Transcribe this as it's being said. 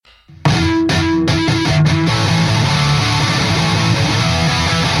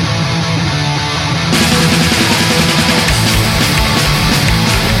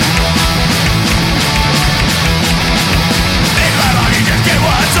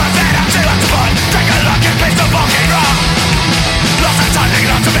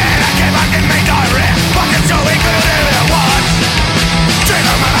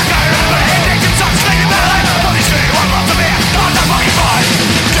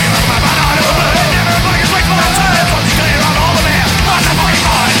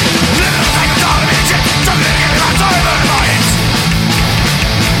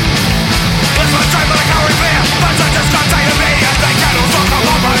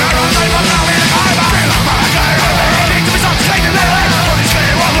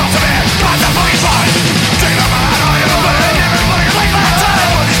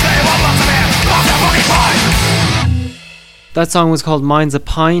That song was called Mine's a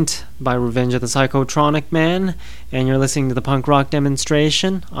Pint by Revenge of the Psychotronic Man, and you're listening to the Punk Rock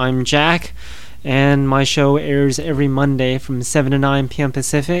Demonstration. I'm Jack, and my show airs every Monday from 7 to 9 p.m.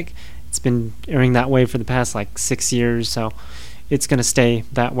 Pacific. It's been airing that way for the past 6 years, so it's going to stay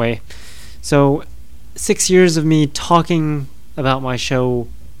that way. So 6 years of me talking about my show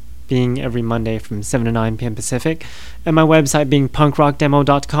being every Monday from 7 to 9 p.m. Pacific, and my website being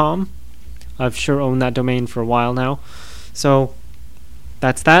punkrockdemo.com. I've sure owned that domain for a while now. So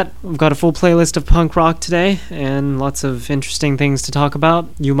that's that. I've got a full playlist of punk rock today and lots of interesting things to talk about.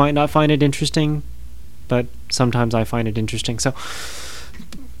 You might not find it interesting, but sometimes I find it interesting. So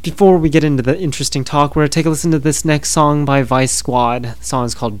before we get into the interesting talk, we're going to take a listen to this next song by Vice Squad. The song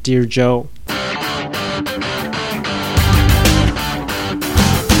is called Dear Joe.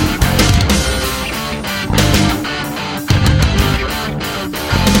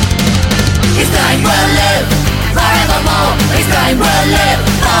 His name will live forevermore. His name will live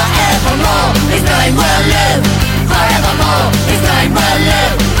forevermore. His name will live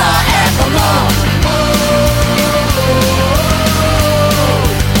forevermore.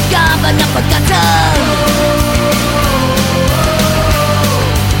 Gone but not forgotten.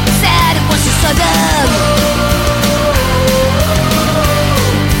 Said it was so sudden.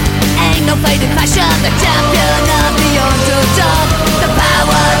 Ain't no faded fashion. The champion of the underdog. The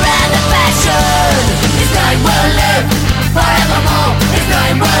power and the passion. His name will live forevermore. His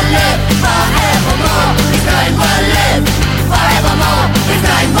name will live forevermore. His name will live forevermore. His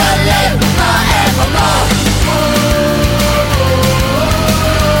name will live forevermore.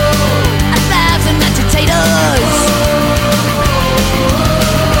 1,000 agitators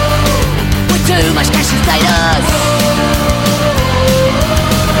with too much cash and status.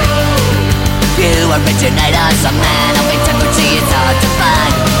 Few originators, a man of integrity is hard to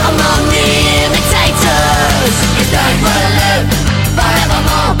find among the imitators. His name will live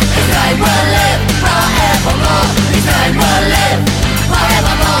forevermore. His name will live forevermore. His name will live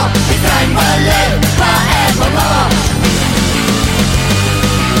forevermore. His name will live forevermore.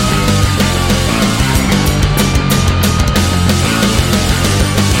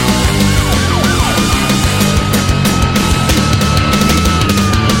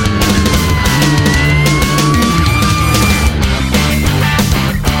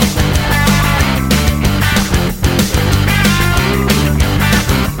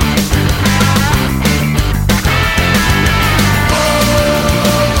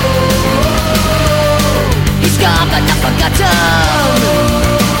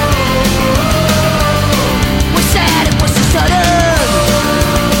 We said it was so sudden,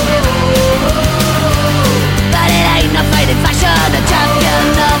 but it ain't no faded fashion. The champion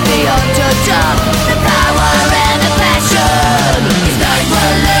of the underdog, the power and the passion. His name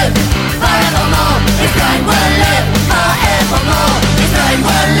will live forevermore. His name will live forevermore. His name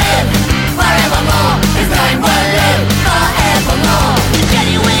will live forevermore. His name will live forevermore. The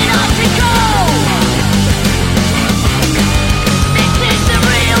genuine article.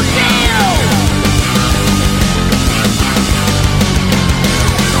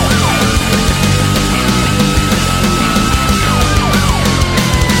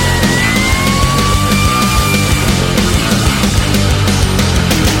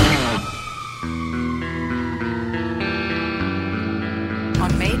 On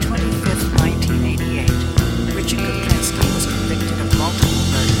May 25th, 1988, Richard Kuklinski was convicted of multiple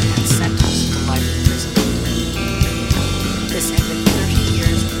murder and sentenced to life in prison. This ended 30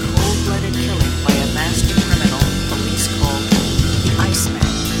 years of cold-blooded killing by a master criminal police called the Iceman.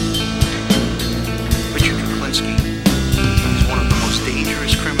 Richard Kuklinski is one of the most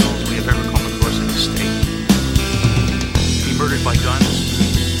dangerous criminals we have ever come across in this state. He murdered by guns,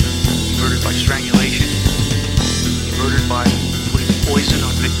 he murdered by strangulation, he murdered by putting poison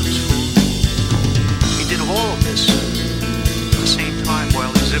on victims' food. He did all of this at the same time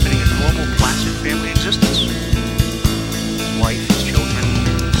while exhibiting a normal, placid family existence. His wife, his children,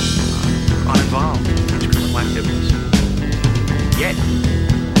 are uninvolved in his criminal activities. Yet,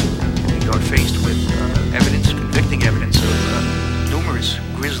 we are faced with evidence, convicting evidence of numerous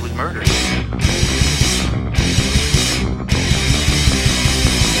grisly murders.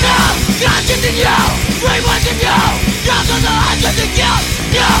 Conscience in you, brainwashing you. Drugs on the hundreds and kills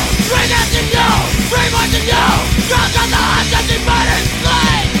you. Brainwashing you, brainwashing you. Drugs on the hundreds and murders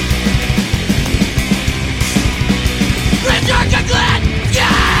slain. Richard Kuklinski.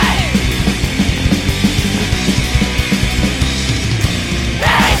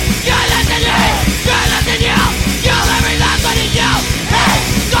 Hey, you're listening, you're listening. Kill every last one of you. Hey,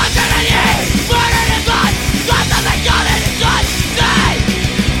 torture and hate, murder and blood. Got something good in his blood. Hey.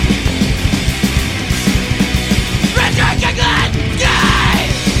 Richard Kuklinski!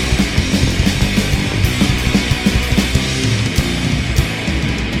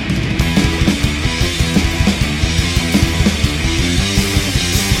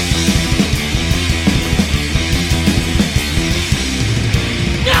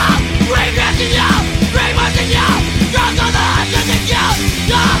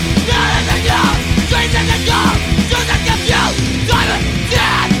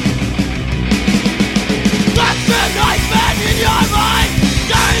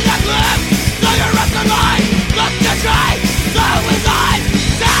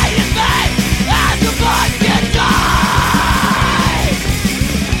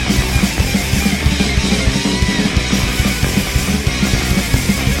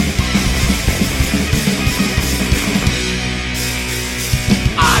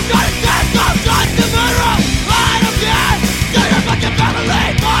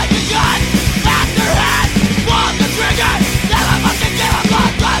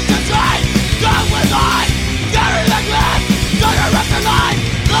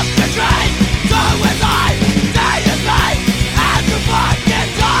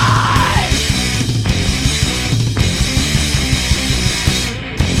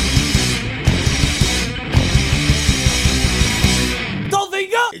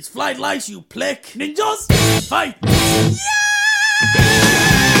 bright lights, you plick. Ninjas, fight!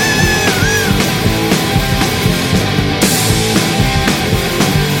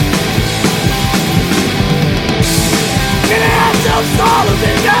 Get hands up,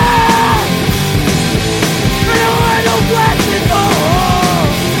 Solomon, yeah! And I no blessing, oh!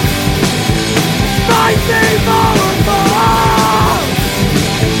 My thing, more.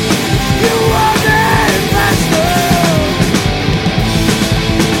 You are the investor.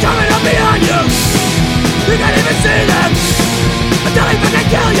 Coming up behind you. You can't even see them. Until they fucking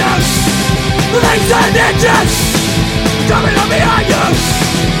kill you. Legs and ninjas. Coming up behind you.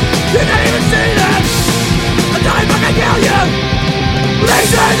 You can't even see them. Until they fucking kill you.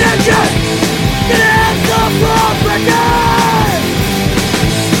 Legs and ninjas. Get hands up from brigade.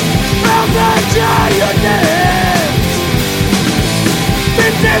 I'll measure your names.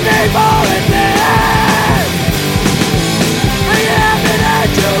 50 people in the air. I have it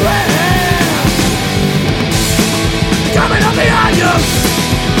at your hand. Coming up behind you.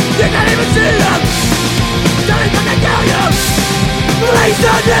 You can't even see them. Until they fucking kill you. Legs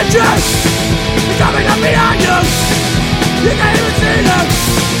and ninjas. Coming up behind you. You can't even see them.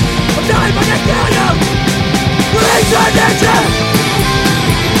 Until they fucking kill you. Legs and ninjas.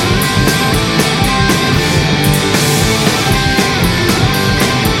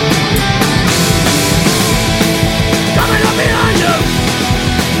 Coming up behind you.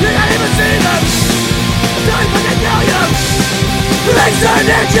 You can't even see them. Until they fucking kill you. Legs and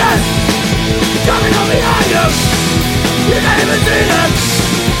ninjas. Coming up behind you. You can't even see them.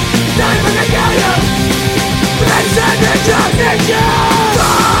 Until they fucking kill you. Legs and ninjas. Ninjas.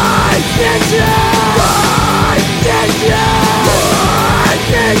 Fight! Ninjas. Fight! Ninjas. Fight!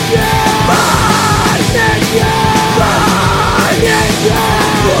 Ninjas. Fight! Ninjas. Fight!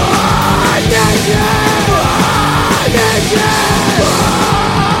 Ninjas. Fight! Ninjas. Fight! Ninjas. Fight!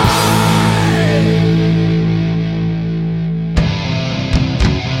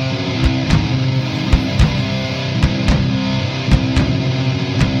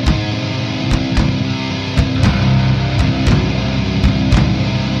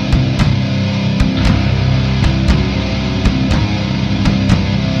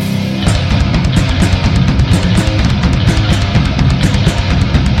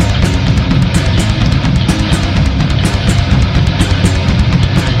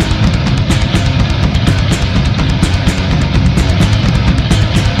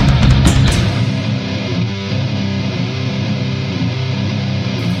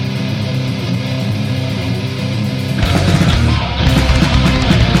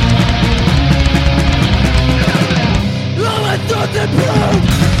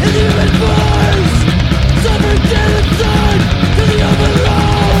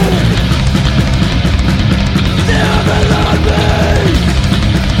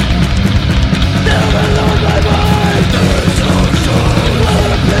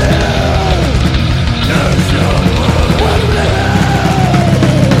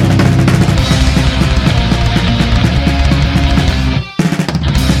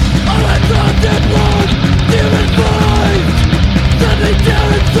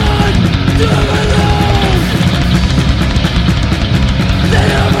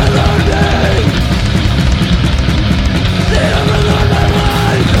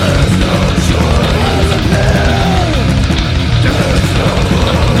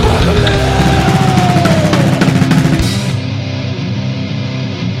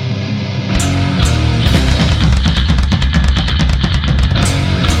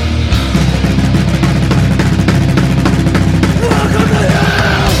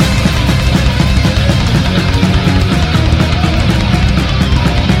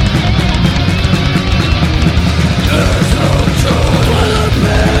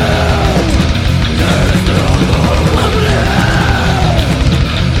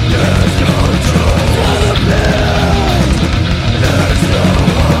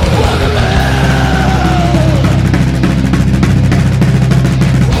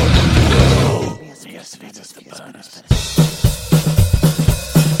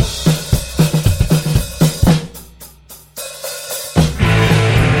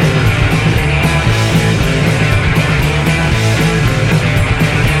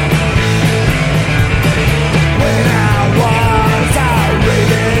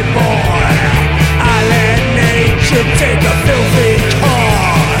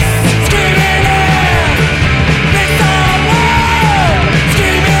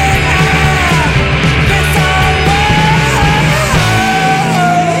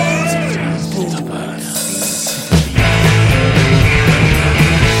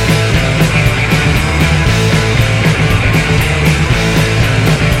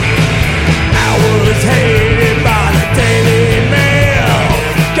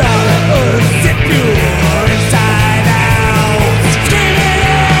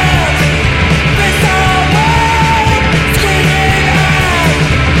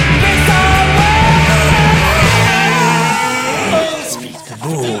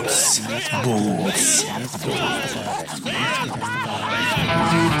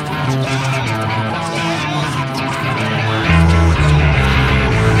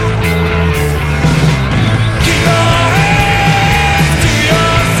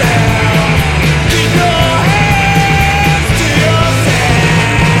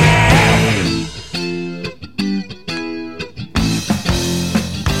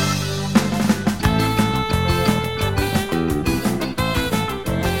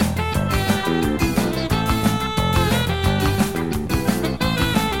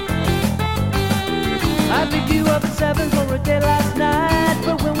 I picked you up at 7 for a day last night,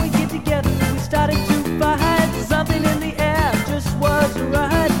 but when we get together, we started to fight. Something in the air just wasn't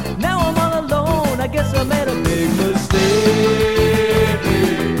right. Now I'm all alone. I guess I made a big mistake.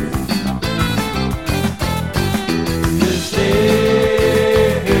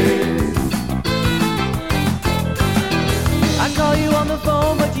 I call you on the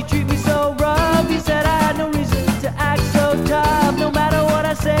phone, but you treat me so rough. You said I had no reason to act so tough. No matter what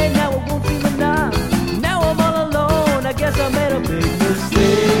I say, now it won't seem enough. Now I'm all alone. I guess I made a big mistake.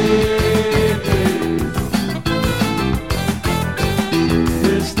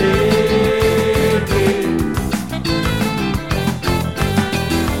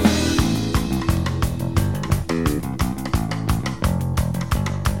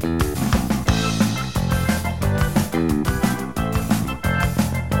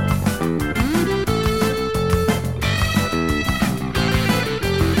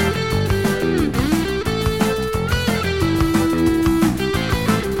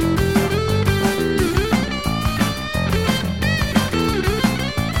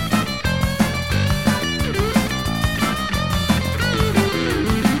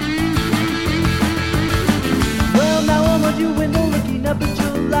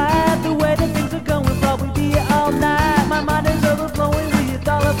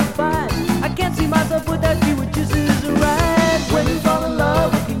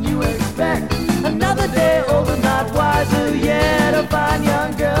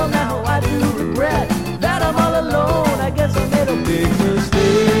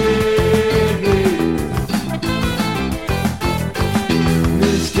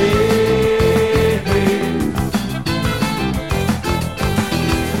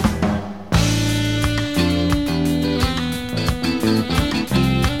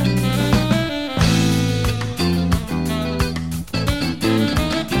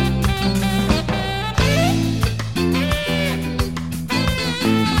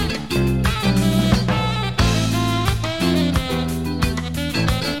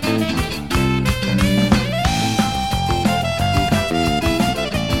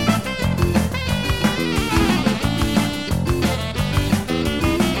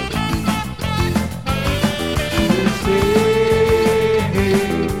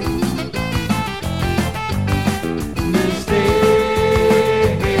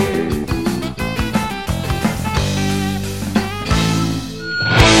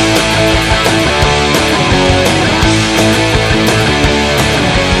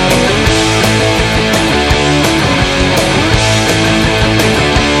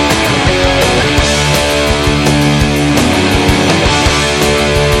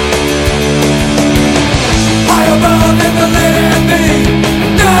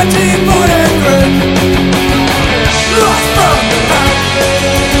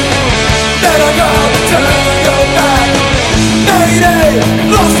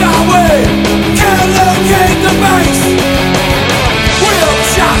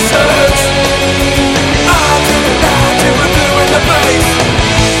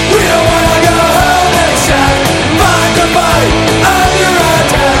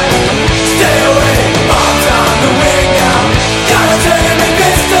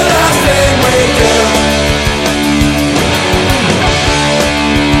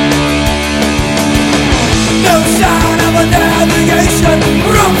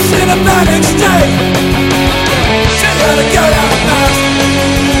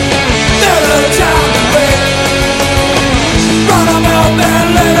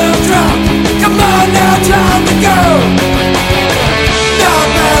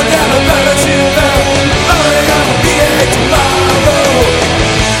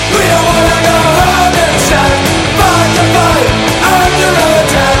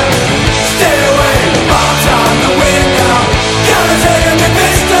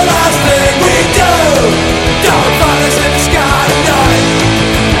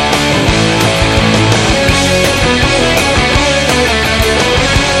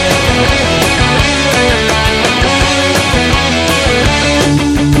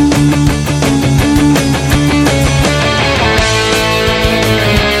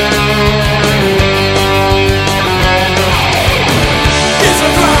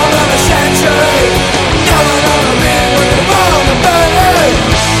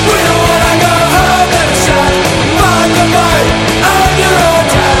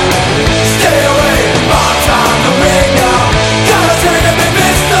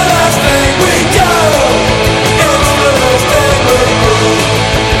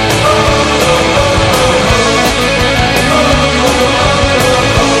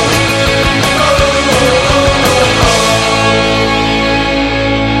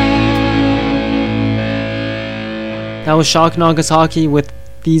 That was Shock Nagasaki with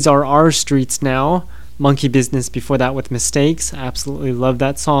These Are Our Streets Now. Monkey Business before that with Mistakes. Absolutely love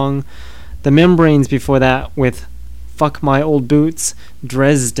that song. The Membranes before that with Fuck My Old Boots.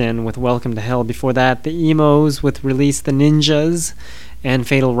 Dresden with Welcome to Hell before that. The Emos with Release the Ninjas. And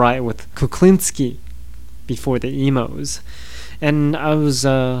Fatal Riot with Kuklinski before the Emos. And I was,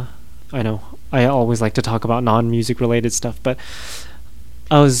 I know, I always like to talk about non-music related stuff, but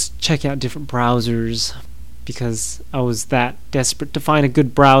I was checking out different browsers because I was that desperate to find a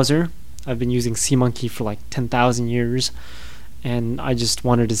good browser. I've been using SeaMonkey for like 10,000 years, and I just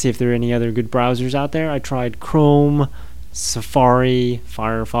wanted to see if there are any other good browsers out there. I tried Chrome, Safari,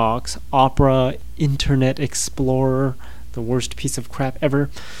 Firefox, Opera, Internet Explorer, the worst piece of crap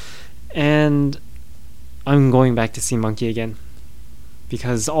ever, and I'm going back to SeaMonkey again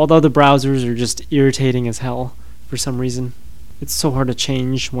because all the other browsers are just irritating as hell for some reason. It's so hard to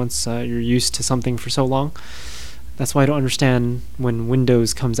change once you're used to something for so long. That's why I don't understand when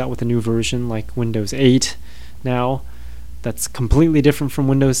Windows comes out with a new version like Windows 8 now that's completely different from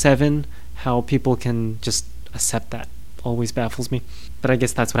Windows 7. How people can just accept that always baffles me. But I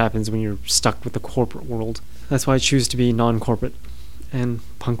guess that's what happens when you're stuck with the corporate world. That's why I choose to be non-corporate and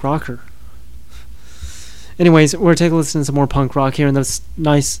punk rocker. Anyways, we're taking a listen to some more punk rock here in this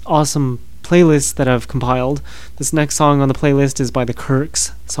nice, awesome playlist that I've compiled. This next song on the playlist is by the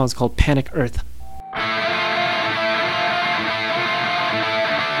Kirks. The song's called Panic Earth.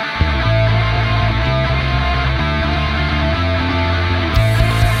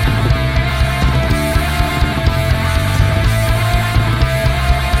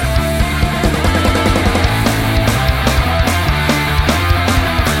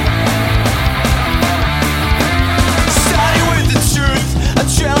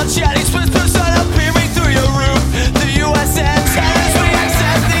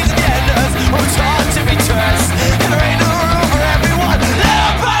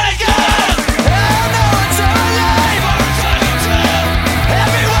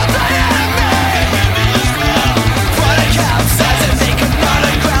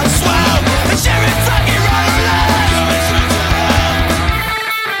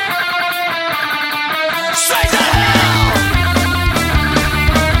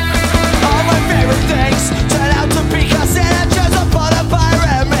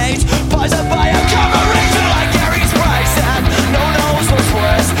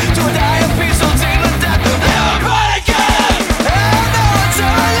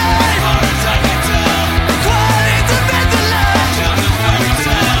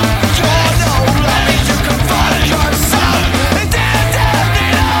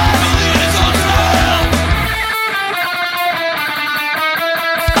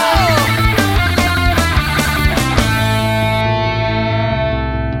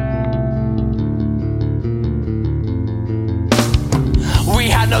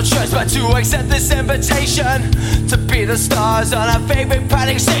 To accept this invitation to be the stars on our favorite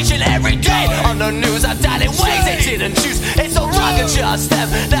panic station every day. On the news, I've died in ways they didn't choose. It's no longer just them,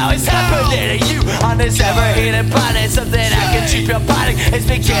 now it's happening to you. On this ever-heating planet, something that can keep your panic. It's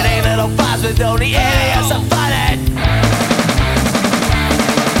beginning little fights with only idiots to fight it.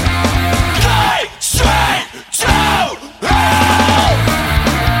 Go straight to hell.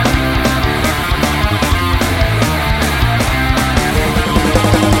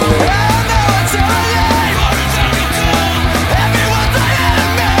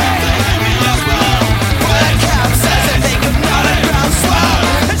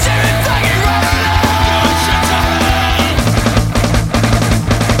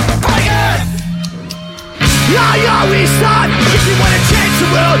 If you wanna change the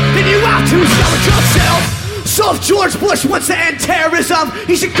world, then you have to start with yourself. So if George Bush wants to end terrorism,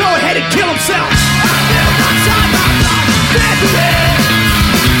 he should go ahead and kill himself.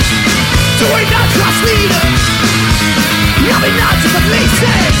 Do we not trust leaders? I'll be not to the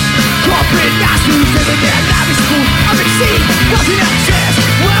policing. Corporate masters living in their lavish schools. I'm exceeding, nothing that says,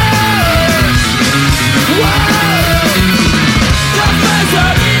 whoa, whoa. The first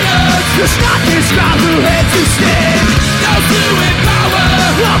are leaders. It's not this guy who heads to stick. No fluid power.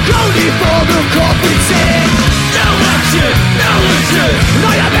 Walk only for the corporate sake. No action, no action. No,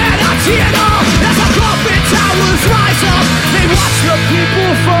 you're mad, I'm seeing all. As the corporate towers rise up, they watch the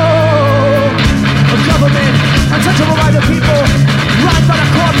people fall. A government, untouchable by the people, run by the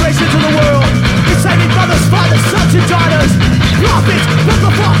corporations of the world. Enslaving mothers, fathers, sons and daughters. Profits, but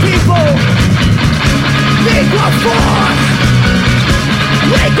before people. Equal force.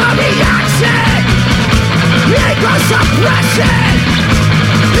 Equal reaction. Equal suppression.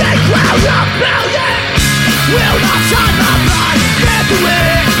 Equal rebellion. Will not turn the blood into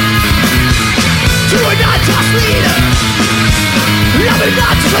it. To an unjust leader.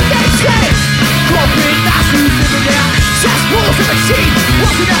 just like they say. Corporate masters living their cesspools of machine,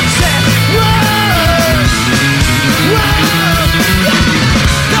 walking out and saying, whoa, whoa, yeah.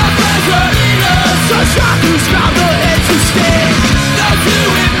 No pleasure leaders, sunshine who's found the heads who stay. No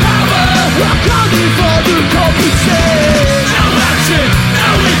doing power, accounting for the compensate. No action, no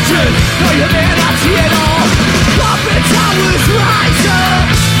legion, no humanity at all. Corporate towers rise up.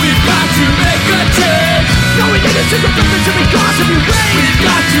 We've got to make a change. No, we need a single government to be cause of your reign. We've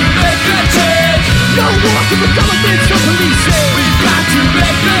got to make a change. No war for the government, no policing. We've got to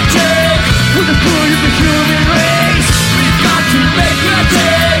make a change for the good of the human race. We've got to make a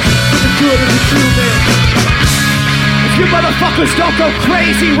change for the good of the human. If you motherfuckers don't go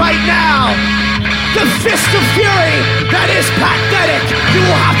crazy right now, the fist of fury that is pathetic you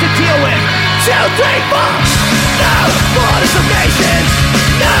will have to deal with. 2, 3, 4. No borders of nations.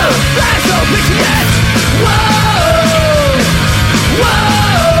 No rational patriots. Whoa, whoa.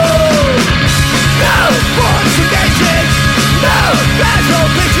 No borders of nations. No rational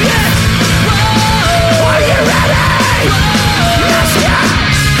patriots. Whoa. Are you ready? Whoa. Yes, yeah.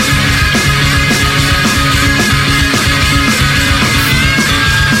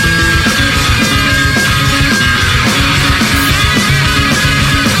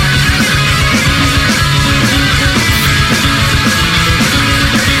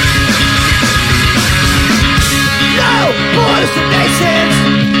 Borders of nations,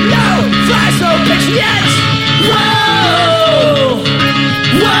 no flies, no patriots. Whoa,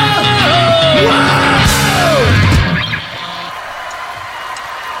 whoa, whoa.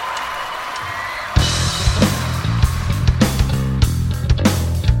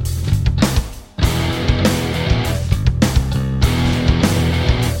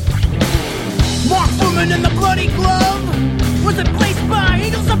 Mark Fuhrman in the bloody glove was placed by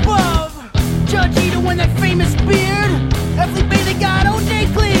eagles above. Judge Ito and that famous beard, every bay they got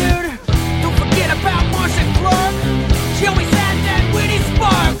OJ cleared. Don't forget about Marsha Clark, she always had that witty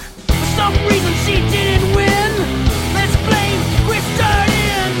spark. For some reason she didn't win, let's blame Chris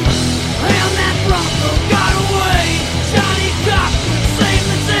Darden. And that Bronco got away, Johnny Cochran saved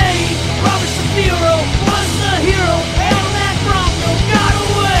the day. Robert Shapiro was the hero, and that Bronco got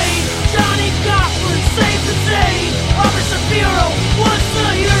away, Johnny Cochran saved the day. Robert Shapiro was the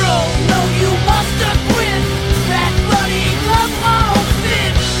hero. No, you must have quit. That bloody glove won't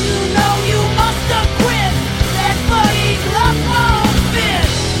fit. You know you must have quit. That bloody glove won't fit.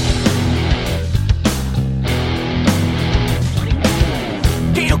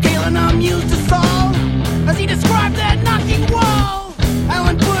 Gato Galen amused us all as he described that knocking wall.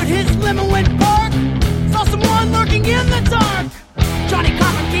 Alan put his limo in park, saw someone lurking in the dark. Johnny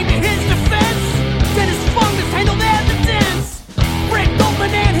Cochran came to his defense. Dennis Fungus handled evidence. Fred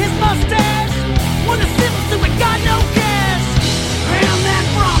Goldman and his mustache won the civil suit but got no gas. And that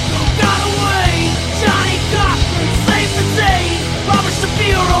Bronco got away, Johnny Cochran saved the day. Robert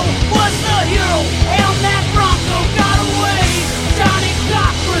Shapiro was the hero, and that Bronco got away, Johnny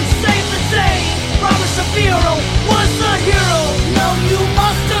Cochran saved the day. Robert Shapiro was the hero. No, you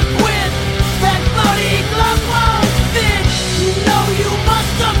must have quit. That bloody glove won't fit. You know you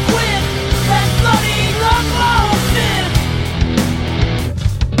must have quit. That bloody glove won't fit.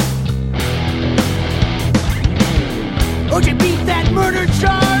 OJ beat that murder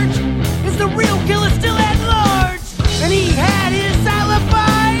charge. Is the real killer still at large? And he had his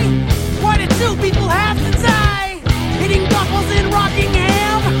alibi. Why did 2 people have to die? Hitting couples in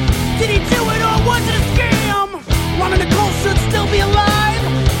Rockingham. Did he do it or was it a scam? Ron and Nicole should still be alive,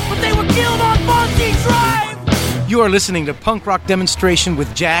 but they were killed on Fonzie Drive. You are listening to Punk Rock Demonstration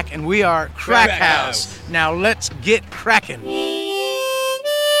with Jack, and we are Crack House. Now let's get crackin'.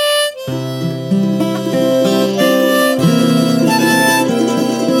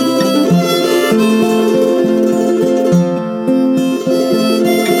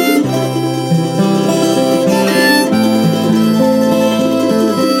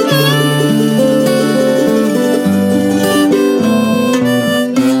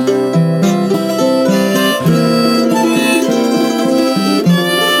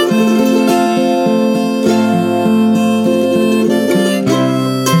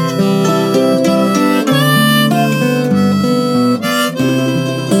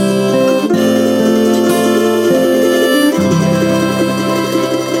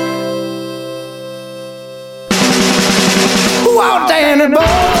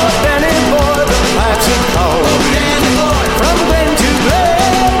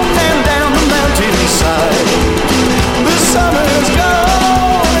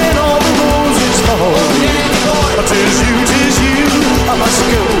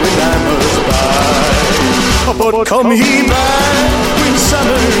 But come he back when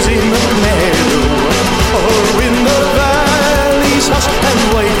summer's in the meadow, or in the valleys hushed and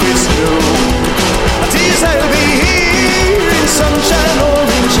white with snow. 'Tis I'll be here in sunshine or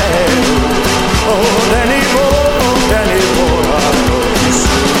in shadow. Oh, Danny boy, I love you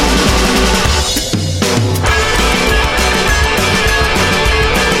so.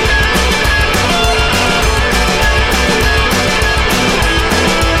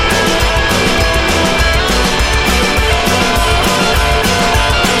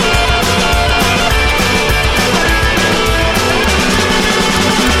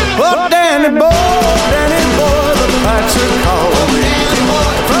 Danny boy, the pipes are calling.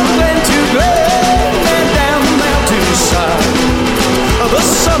 From Glen to Glen and down the mountainside. The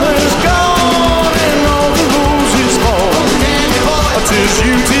summer's gone and all the roses fall. 'Tis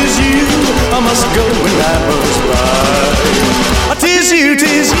you, I must go and I must buy. 'Tis you,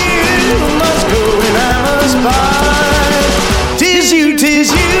 must go and I must buy. 'Tis you,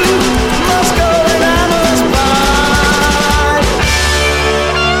 must go and I must buy.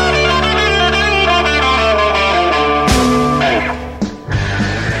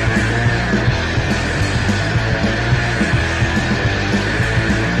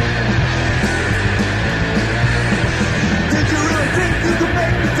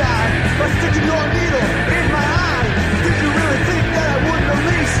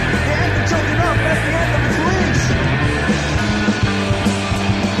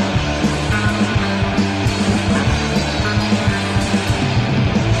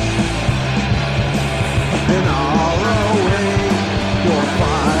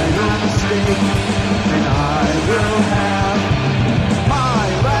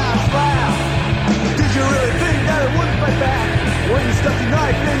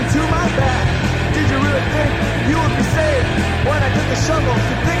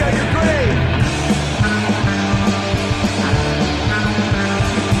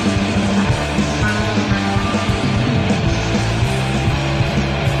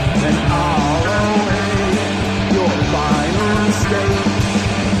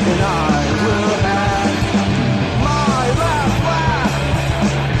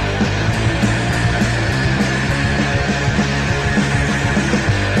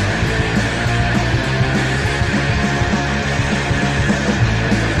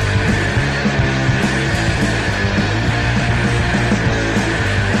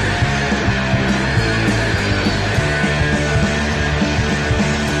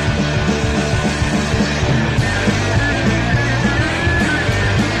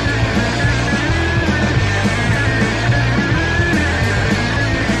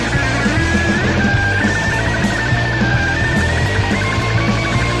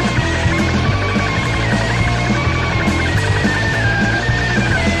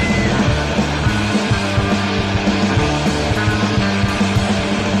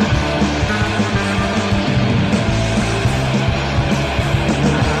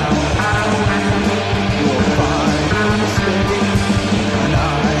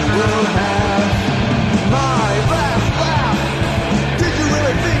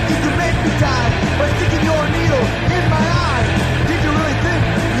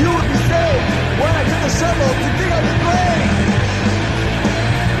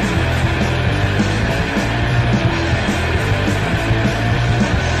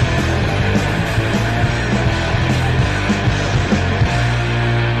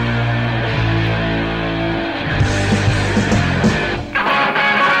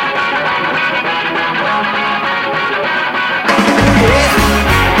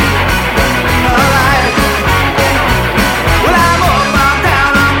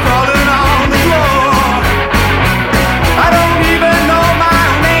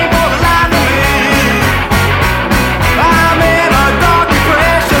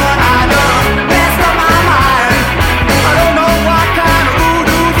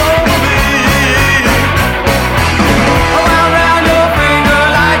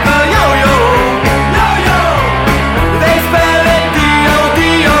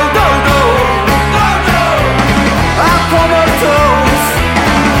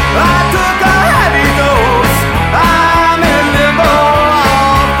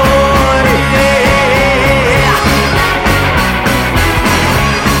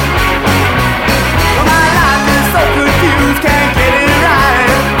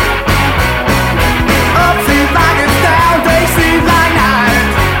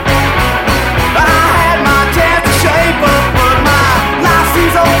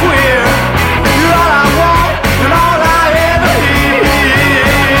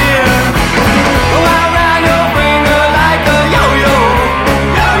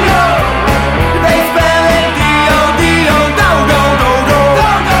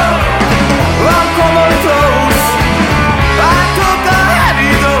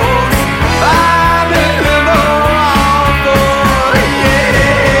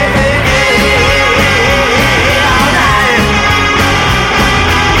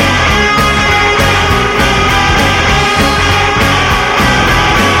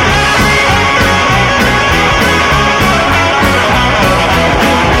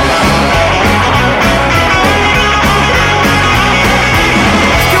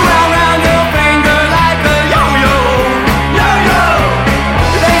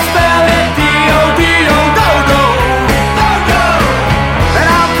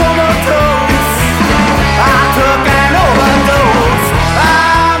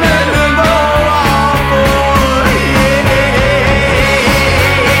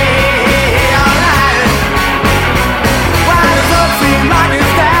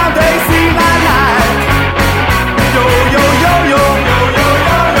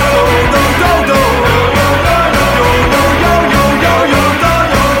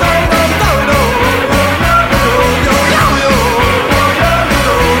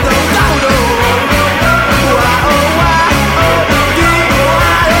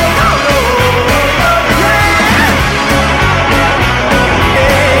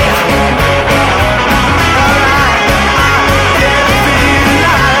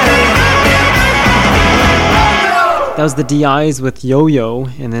 That was the DIs with Yo-Yo,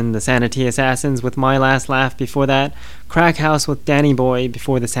 and then the Sanity Assassins with My Last Laugh before that, Crack House with Danny Boy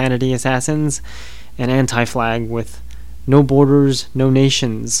before the Sanity Assassins, and Anti-Flag with No Borders, No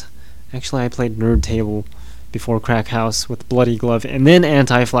Nations. Actually, I played Nerd Table before Crack House with Bloody Glove, and then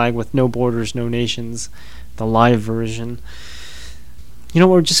Anti-Flag with No Borders, No Nations, the live version. You know,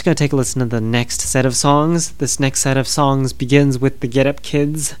 we're just going to take a listen to the next set of songs. This next set of songs begins with the Get Up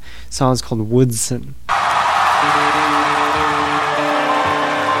Kids. The song is called Woodson.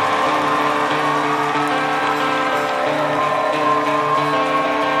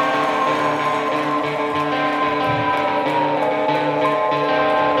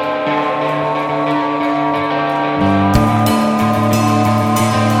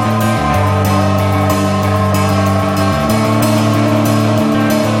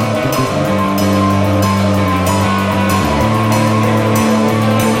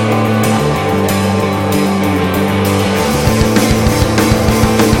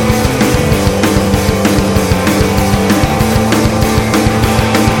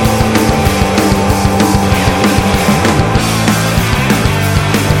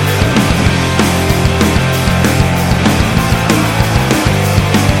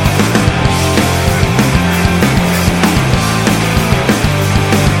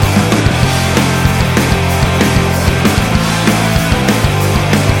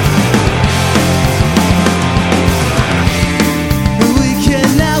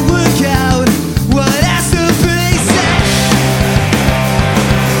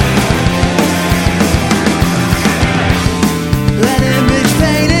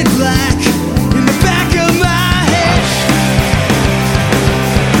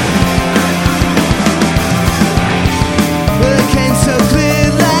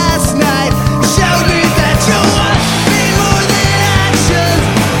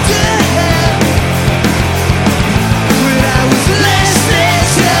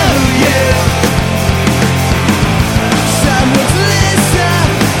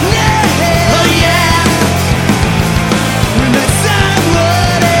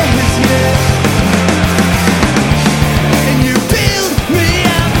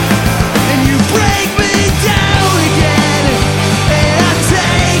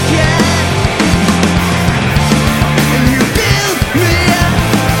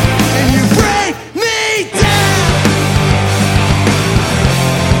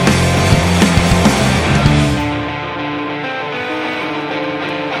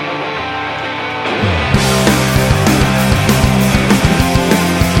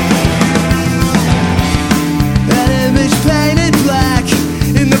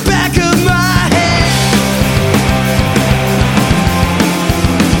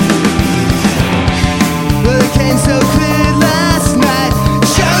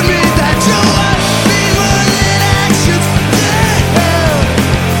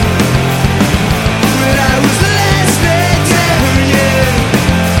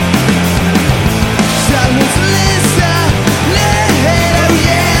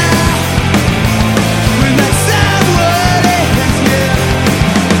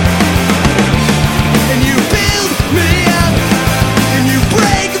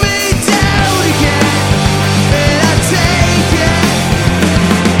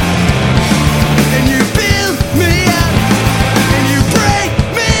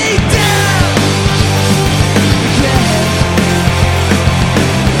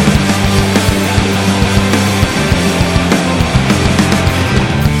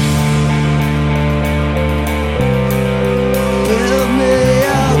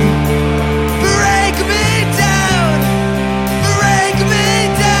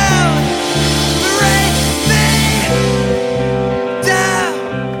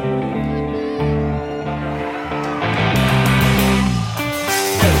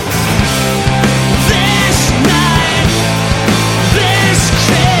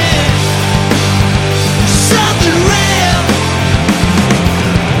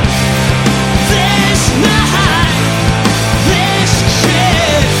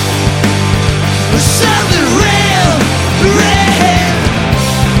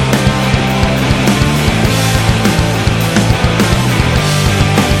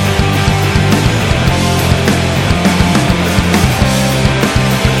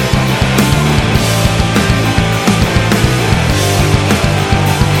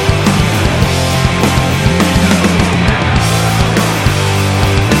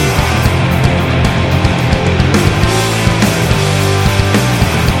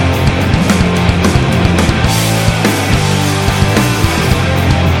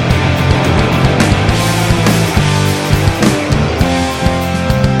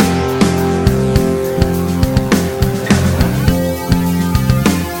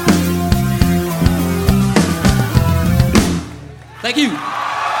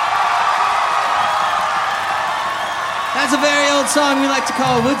 song we like to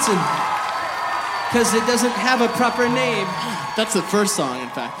call Woodson, because it doesn't have a proper name. That's the first song, in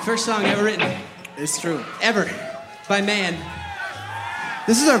fact. First song ever written. It's true. Ever. By man.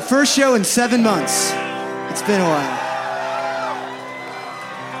 This is our first show in 7 months. It's been a while.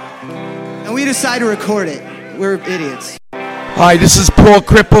 And we decided to record it. We're idiots. Hi, this is Paul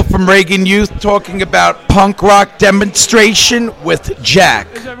Cripple from Reagan Youth talking about punk rock demonstration with Jack.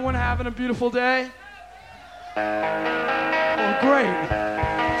 Is everyone having a beautiful day? Oh, great.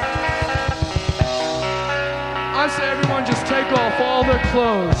 I say everyone just take off all their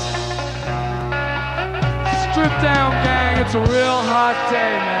clothes. Strip down, gang. It's a real hot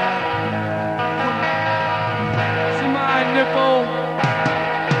day, man. See my nipple?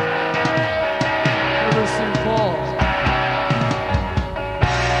 Ever seen balls?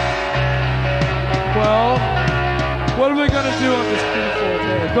 Well, what are we gonna do on this beautiful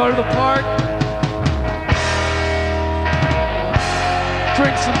day? Go to the park?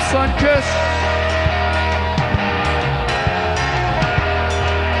 Drink some Sunkiss?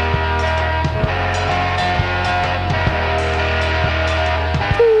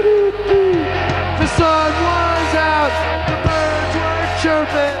 The sun was out, the birds were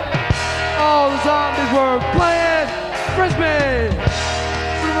chirping, all the zombies were playing Frisbee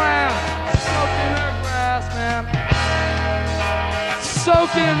around, soaking their grass, man,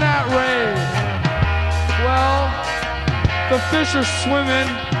 soaking that rain. Well, the fish are swimming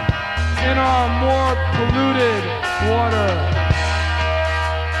in our more polluted water,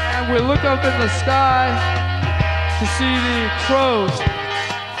 and we look up in the sky to see the crows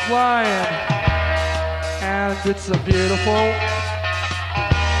flying, and it's a beautiful,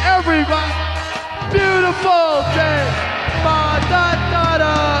 everybody, beautiful day.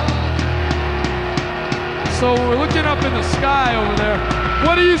 Ba-da-da-da. So we're looking up in the sky over there.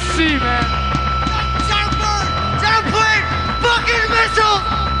 What do you see, man? Sound plane! Fucking missiles!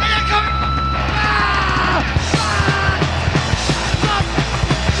 And they're coming!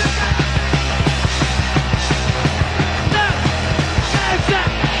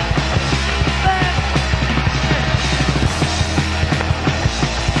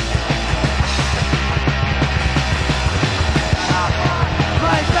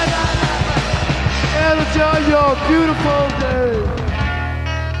 Enjoy your beautiful day.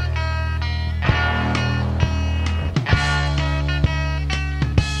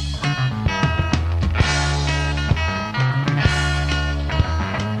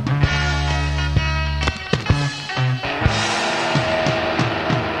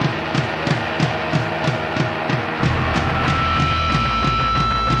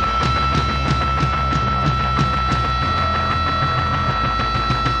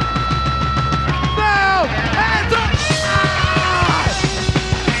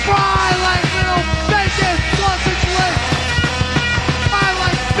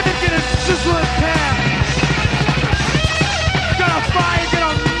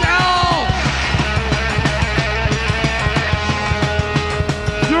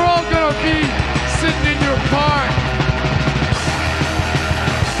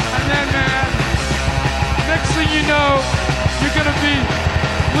 You know, you're gonna be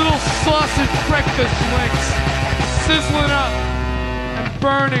little sausage breakfast links sizzling up and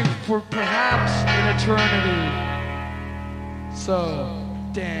burning for perhaps an eternity. So,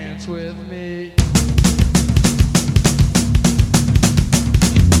 dance with me.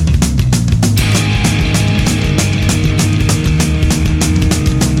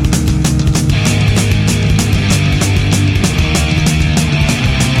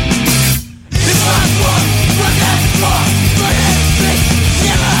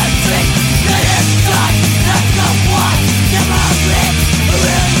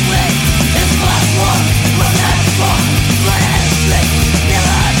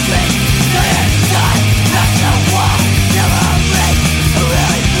 Die!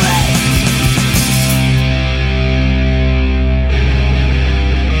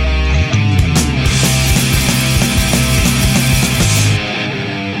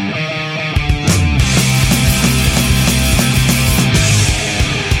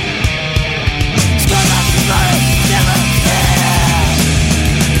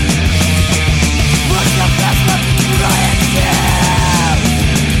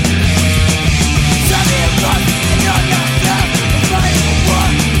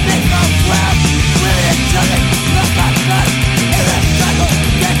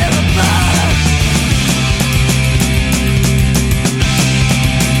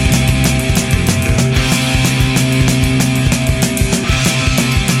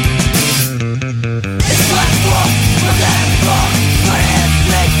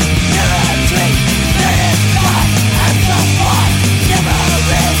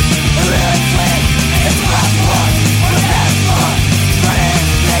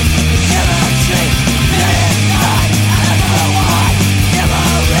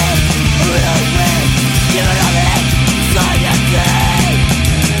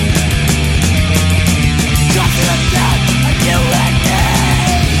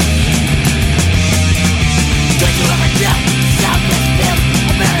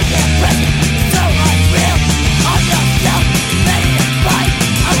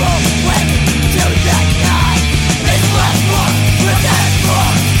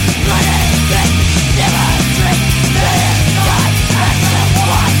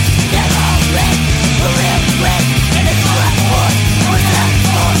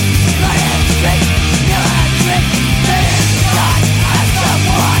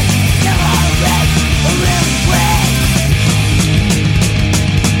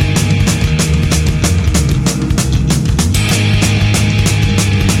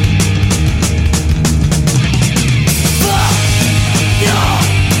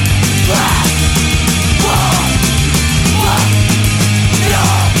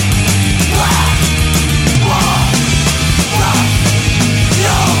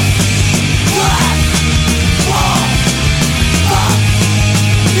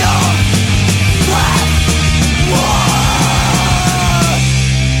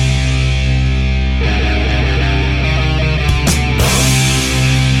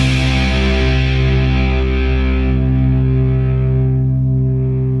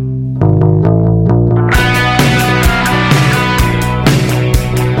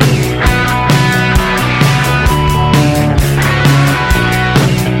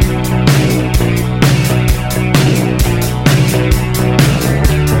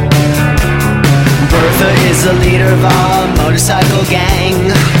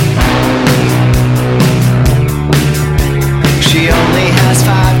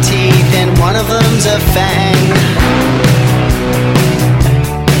 of them's a fang.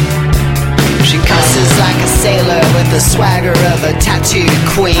 She cusses like a sailor with the swagger of a tattooed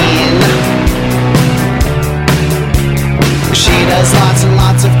queen. She does lots and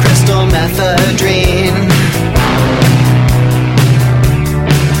lots of crystal methadone.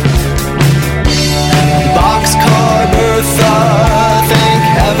 Boxcar Bertha, thank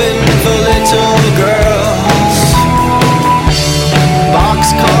heaven for little girls.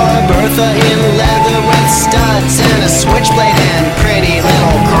 Boxcar Bertha in leather with studs and a switchblade and pretty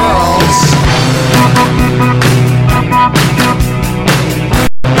little curls.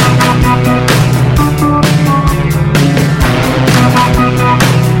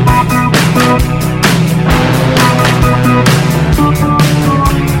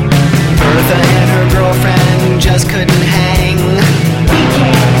 Bertha and her girlfriend just couldn't hang.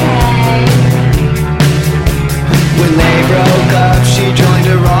 When they broke up, she joined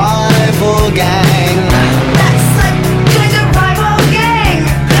a rival gang. That's like joined a rival gang.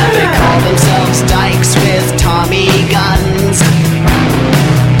 They call themselves dykes with Tommy guns.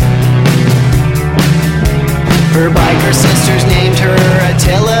 Her biker sisters named her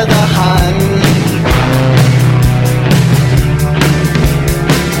Attila the Hun.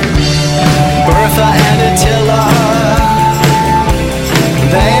 Bertha and Attila,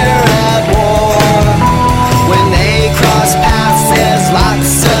 they're at war. When they cross paths, there's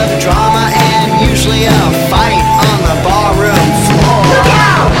lots of drama and usually a fight on the barroom floor. Look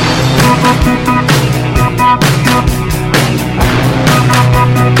out!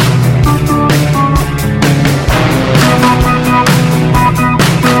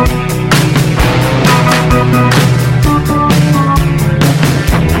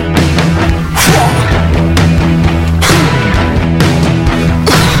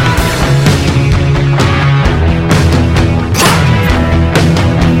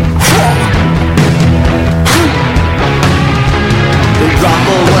 The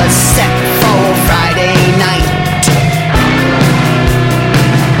rumble was set for Friday night.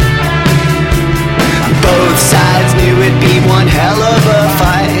 Both sides knew it'd be one hell of a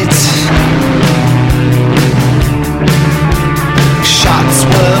fight. Shots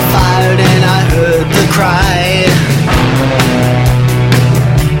were fired and I heard the cry.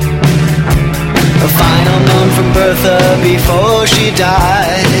 A final note from Bertha before she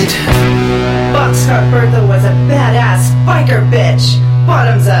died. Boxcar Bertha was a badass biker bitch.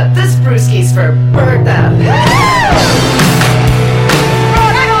 Bottoms up, this brewski's for Bertha.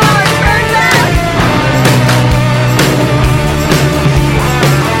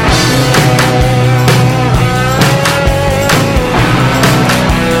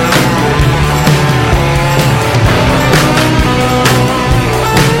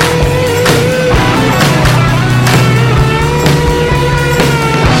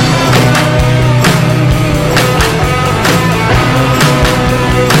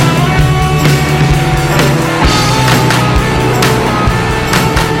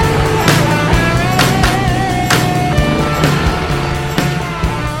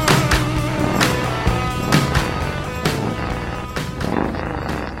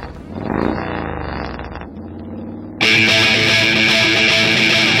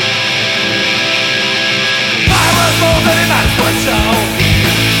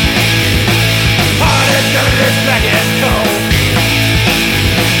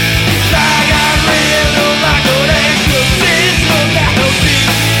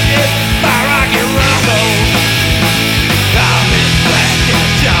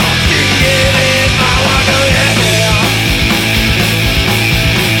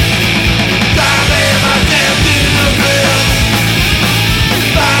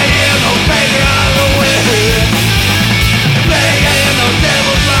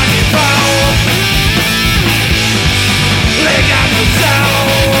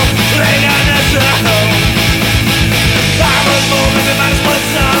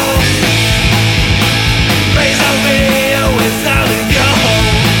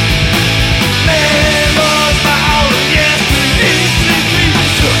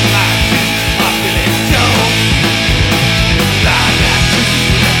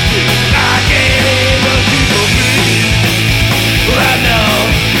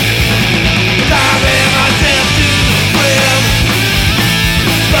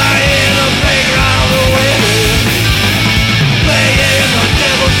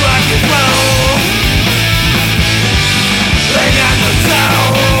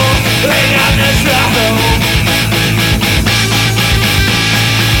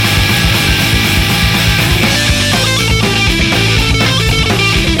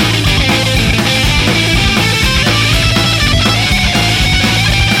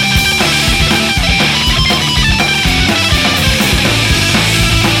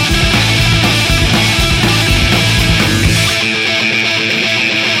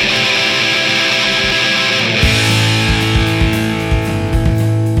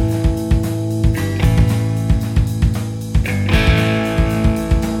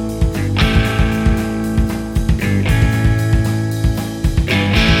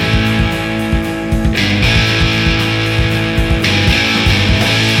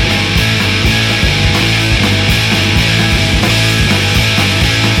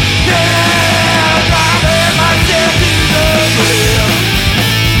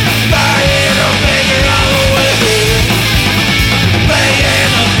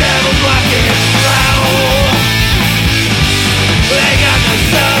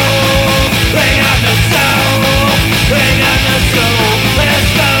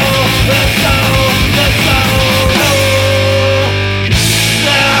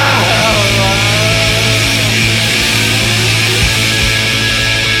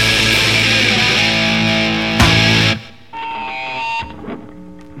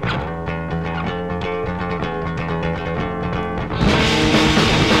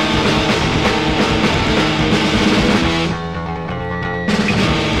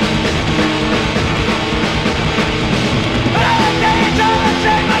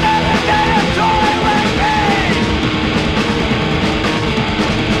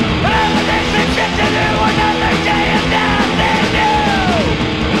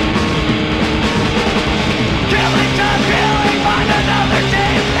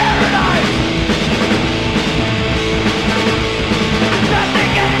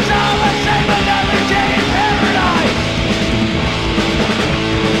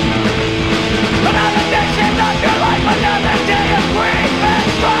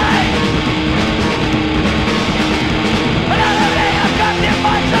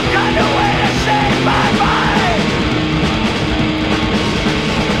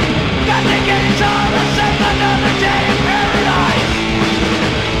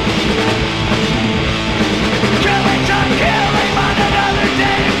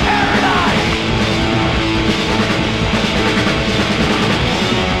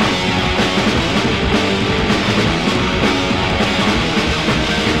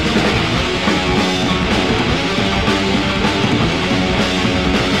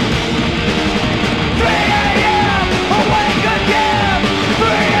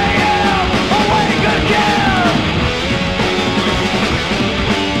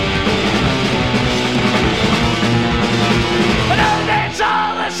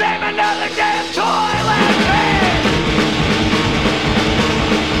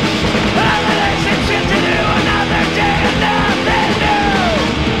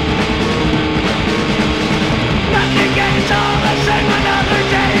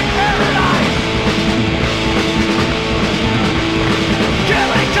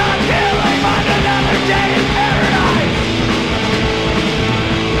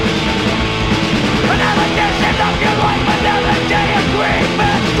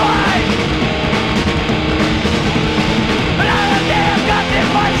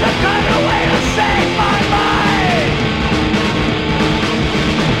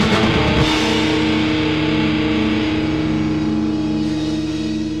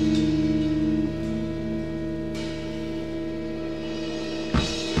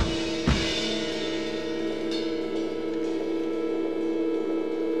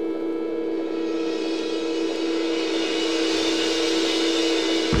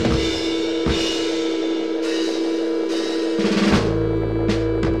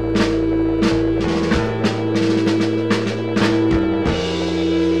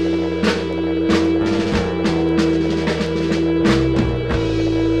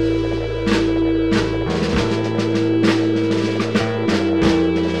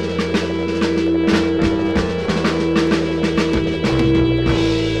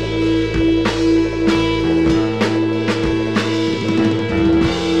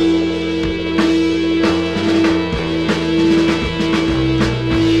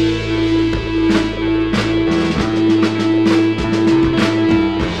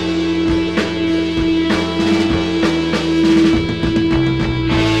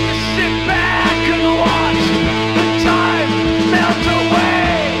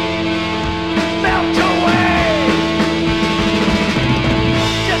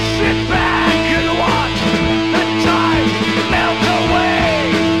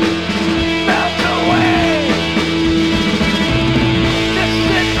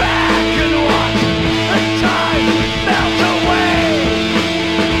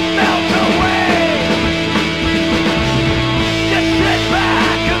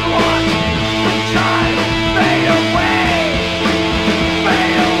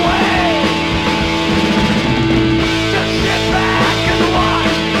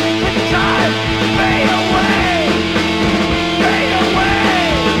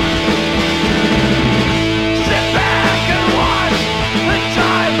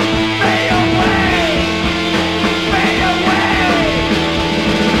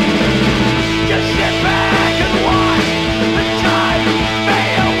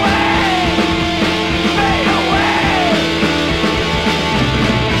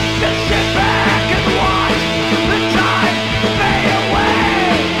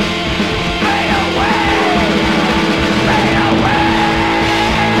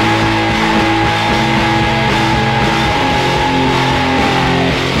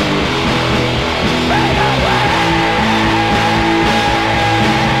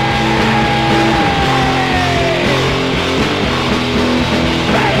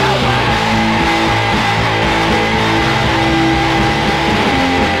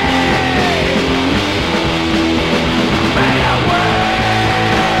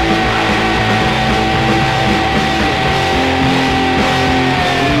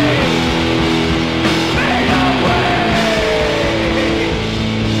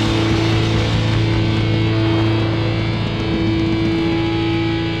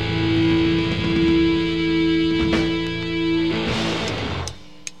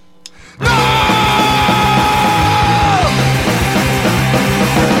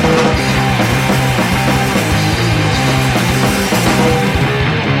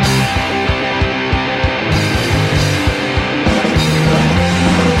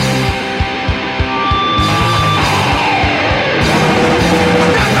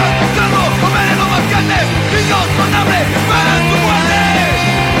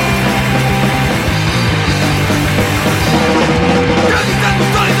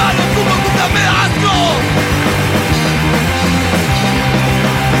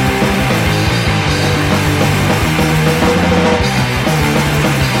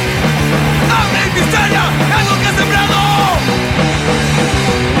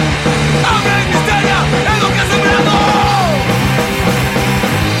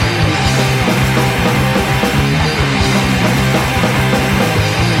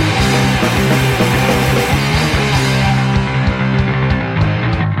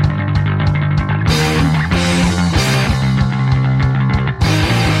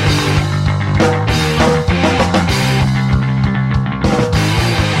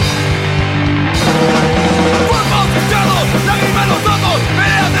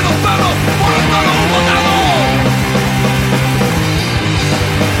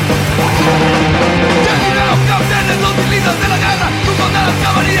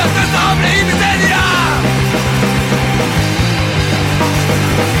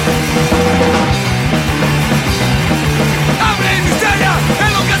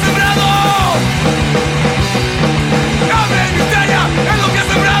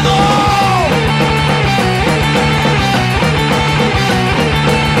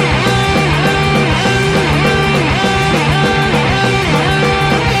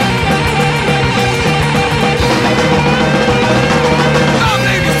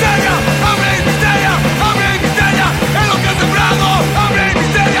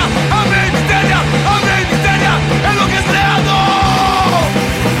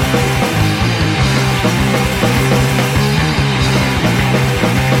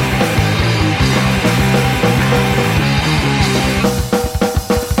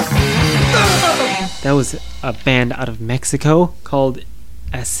 That was a band out of Mexico called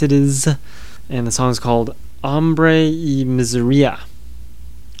Acides, and the song is called Hombre y Miseria.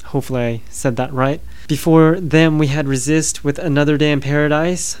 Hopefully I said that right. Before them, we had Resist with Another Day in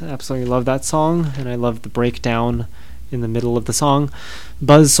Paradise. I absolutely love that song, and I love the breakdown in the middle of the song.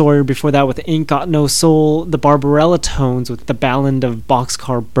 Buzz Sawyer before that with Ain't Got No Soul. The Barbarella Tones with The Ballad of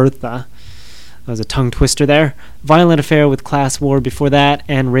Boxcar Bertha. That was a tongue twister there. Violent Affair with Class War before that,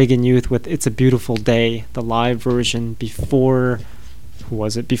 and Reagan Youth with It's a Beautiful Day, the live version before, who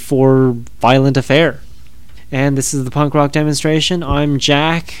was it? Before Violent Affair. And this is the punk rock demonstration. I'm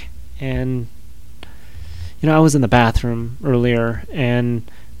Jack, and I was in the bathroom earlier and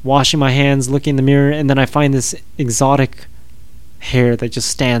washing my hands, looking in the mirror, and then I find this exotic hair that just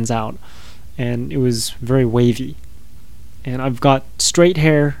stands out, and it was very wavy. And I've got straight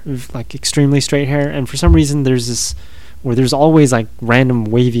hair, like extremely straight hair, and for some reason there's always like random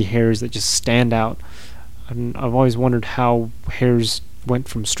wavy hairs that just stand out. I've always wondered how hairs went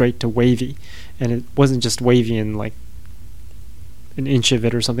from straight to wavy, and it wasn't just wavy in like an inch of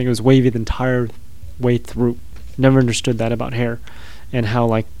it or something. It was wavy the entire way through. Never understood that about hair, and how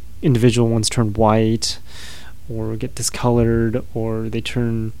like individual ones turn white or get discolored, or they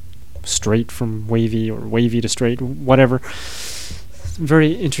turn straight from wavy or wavy to straight, whatever.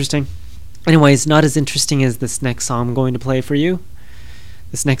 Very interesting. Anyways, not as interesting as this next song I'm going to play for you.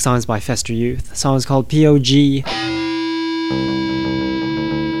 This next song is by Fester Youth. The song is called POG.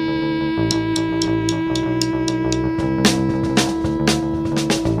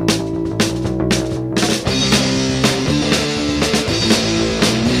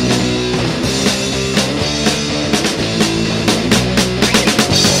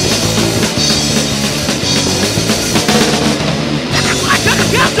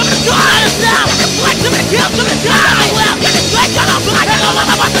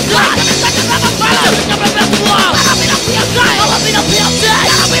 I'll be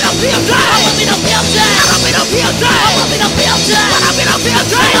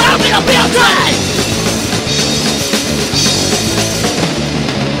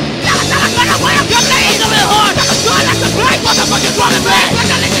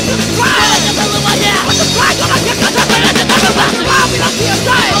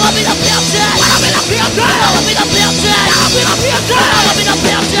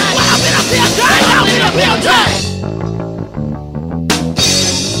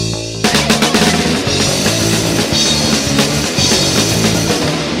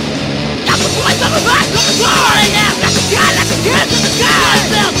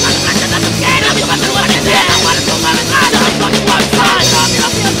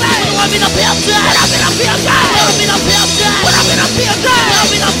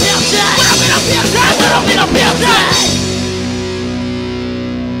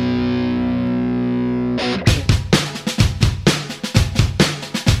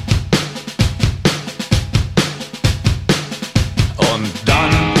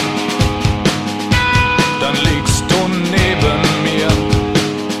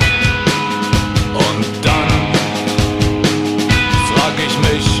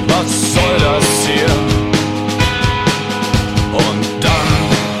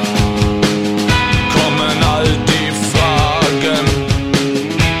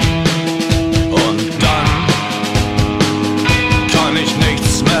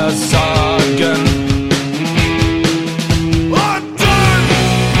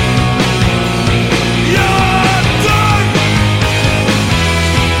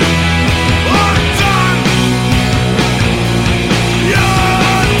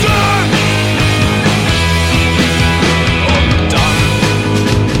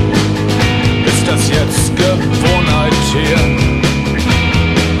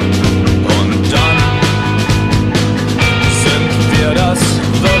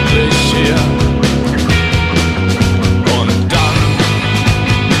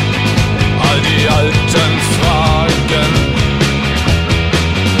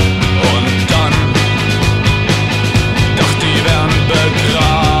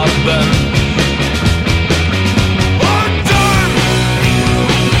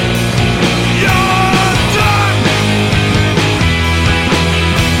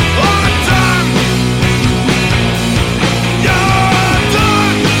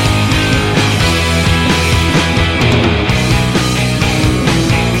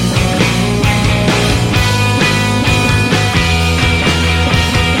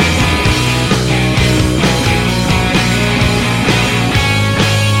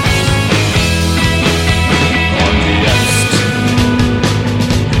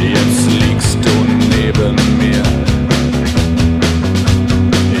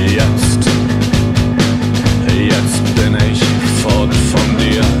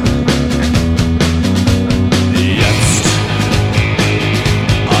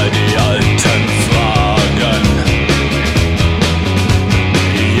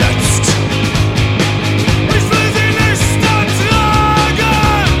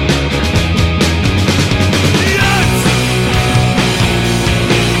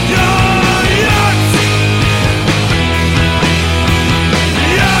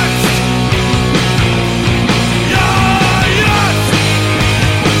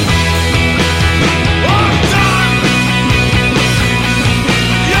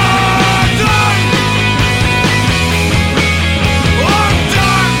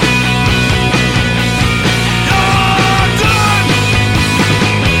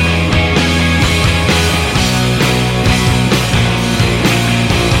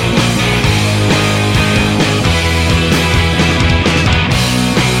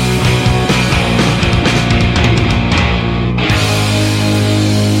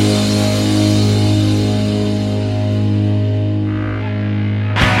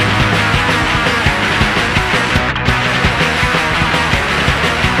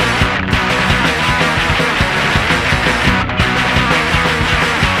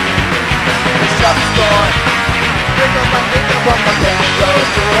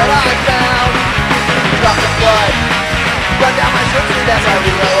run down my shirt sleeve as I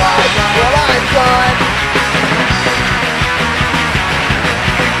realize what I've done.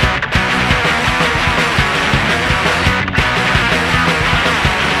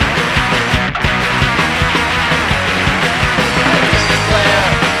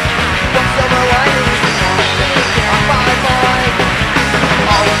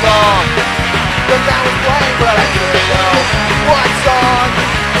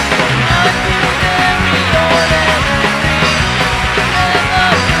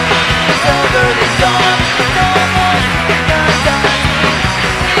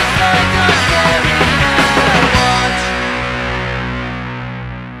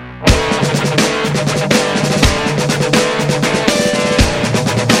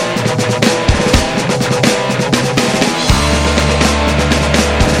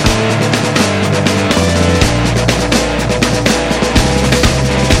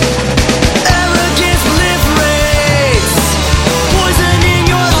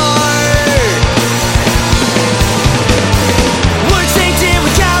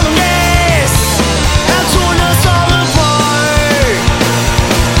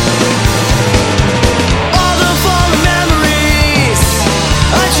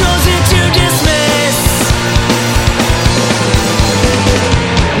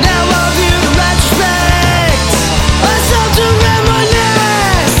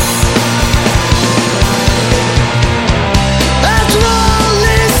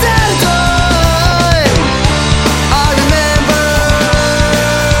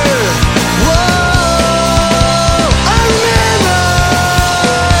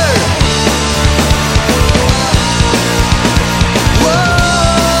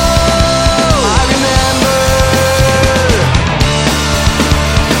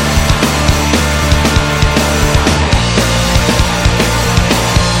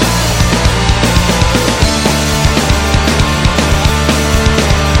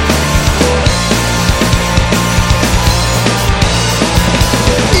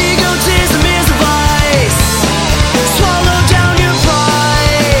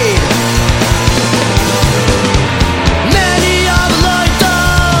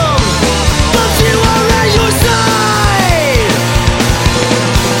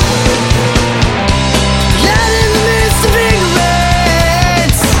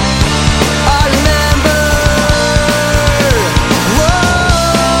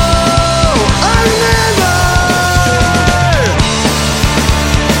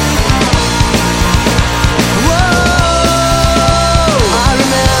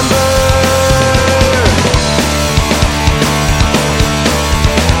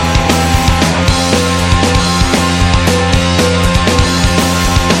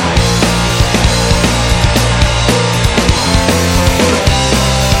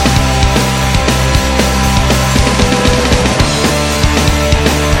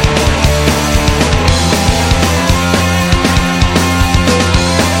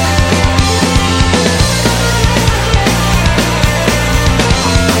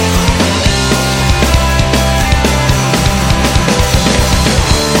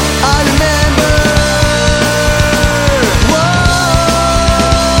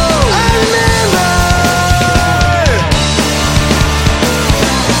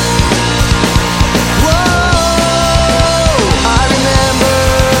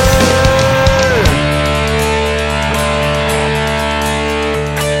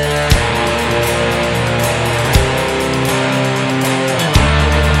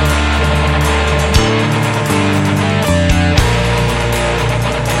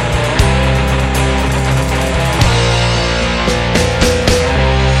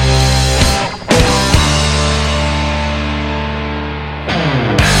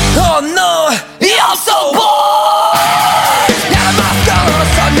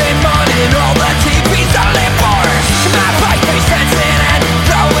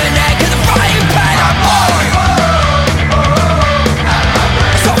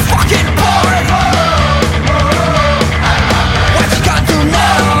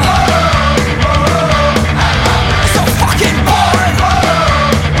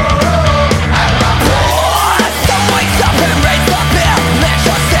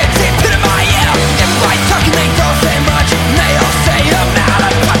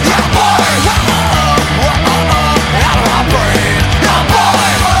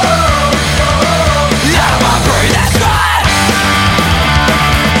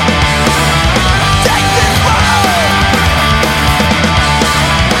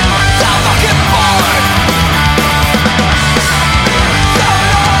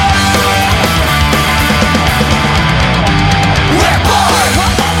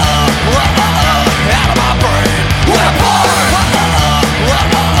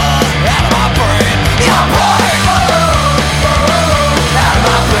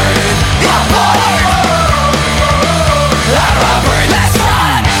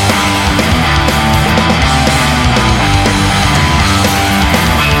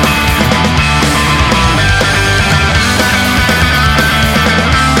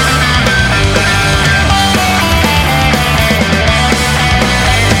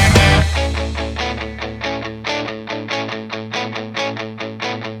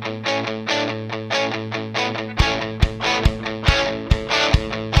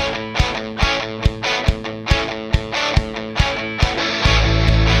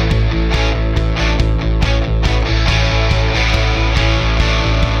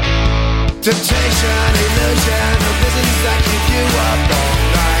 Temptation, illusion, the visions that keep you up all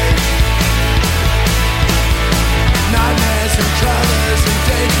night. Nightmares and colors and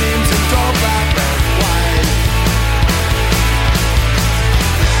daydreams and all black and white.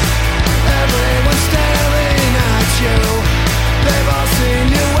 Everyone's staring at you. They've all seen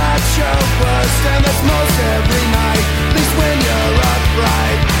you at your worst, and that's most every night, at least when you're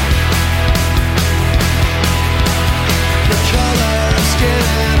upright. The color of skin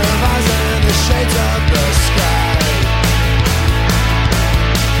and of eyes and the shades of the sky.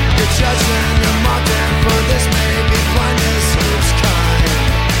 You're judged and you're mocked, and for this may be blindness its kind.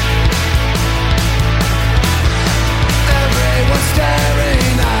 Everyone's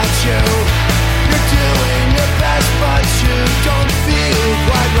staring at you. You're doing your best, but you don't feel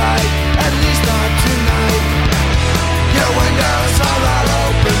quite right, at least not tonight. Your windows are all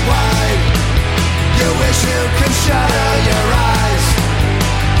open wide. You wish you could shatter your eyes.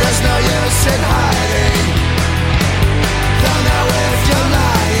 There's no use in hiding. Don't know if you're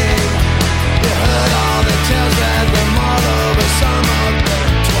lying. You heard all the tales, read them all over, some of them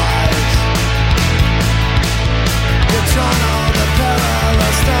twice. You've drawn all the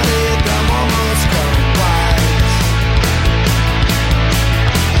parallels, studied them almost gone wise.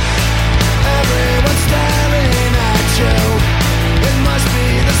 Everyone's staring at you. It must be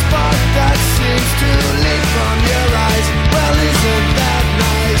the spark that seems to leak from your eyes. Well, isn't that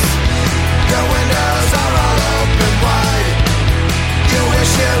nice? Your windows are all open wide. You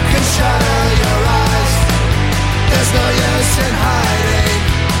wish you could shatter your eyes. There's no use in hiding.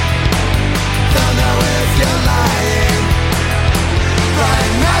 Don't know if you're lying.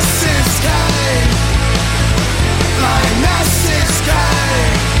 Blindness is kind. Blindness is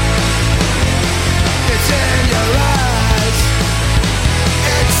kind. It's in your eyes.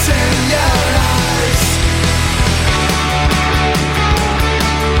 It's in your eyes.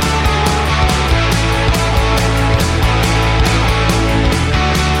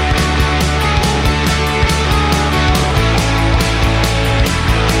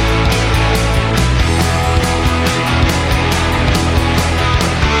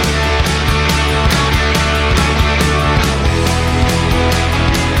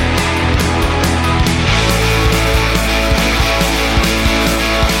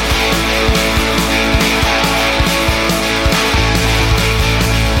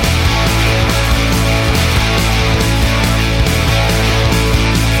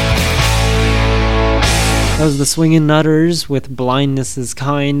 That was the Swingin' Nutters with Blindness is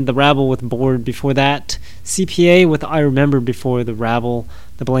Kind, the Rabble with Bored before that, CPA with I Remember before the Rabble,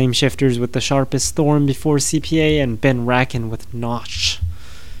 the Blame Shifters with The Sharpest Thorn before CPA, and Ben Racken with Nosh.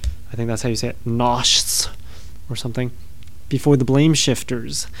 I think that's how you say it, Nosh or something, before the Blame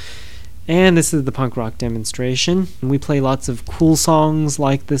Shifters. And this is the punk rock demonstration. We play lots of cool songs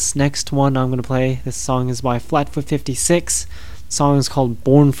like this next one I'm going to play. This song is by Flatfoot 56. The song is called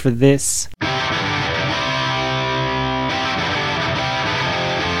Born for This.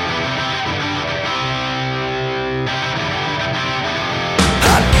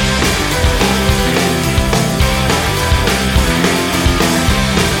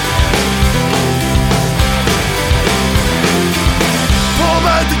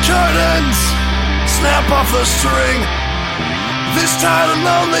 Snap off the string. This tired and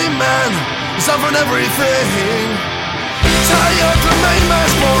lonely man is offering everything. Tie up the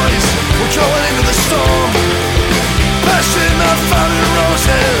mainmast boys, we're going into the storm. Passion of fountain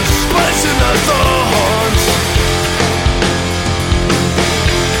roses, splicing the thorns.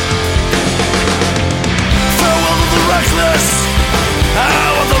 Farewell to the reckless, I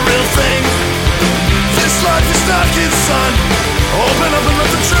want the real thing. This life is knocking, son. Open up and let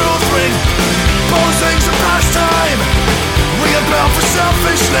the truth ring. Posing's a pastime. Ring a bell for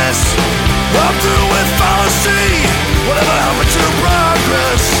selfishness. I'm through with fallacy. Whatever happened to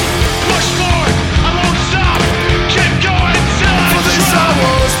progress? Push forward, I won't stop. Keep going till I for this I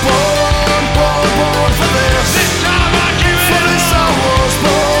was born for this. This time I give it for this I was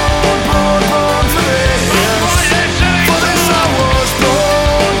born for this. For this I was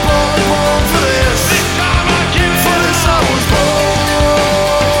born for this. This time I give it for this I was born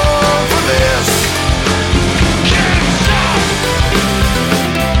for this. Can't stop.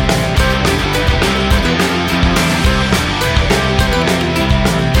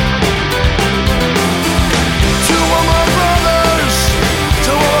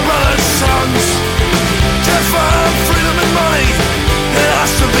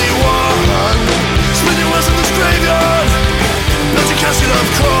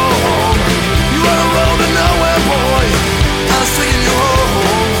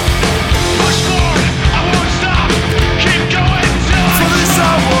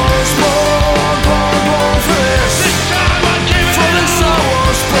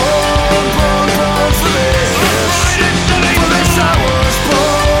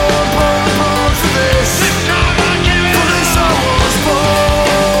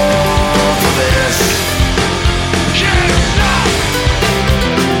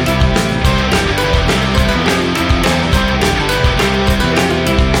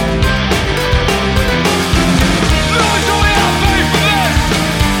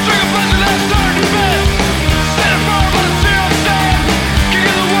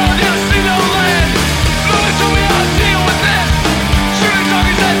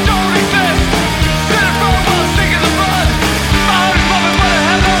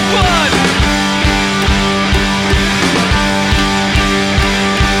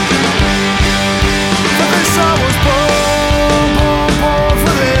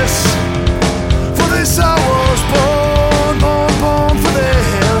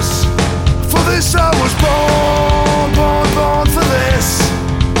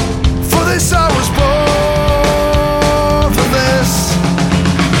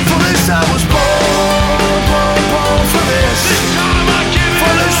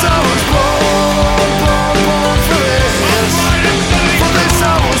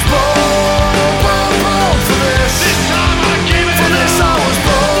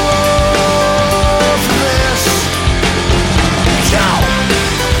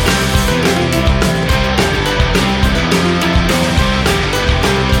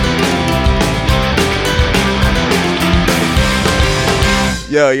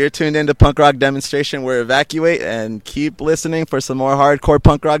 Yo, you're tuned into Punk Rock Demonstration. We're Evacuate, and keep listening for some more hardcore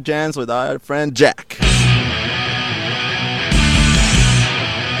punk rock jams with our friend Jack. Look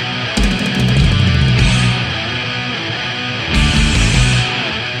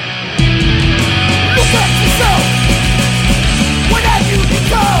at yourself. What have you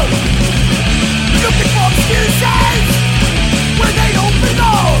become? Looking for excuses where they don't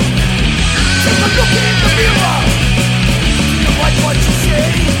belong. Take a look in the mirror. You like what you see.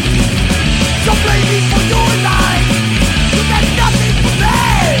 Don't blame me for your life. You got nothing for me.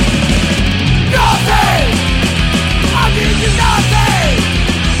 Nothing. I'll give you nothing.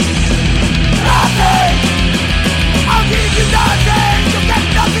 Nothing. I'll give you nothing. You got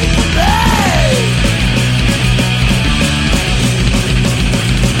nothing for me.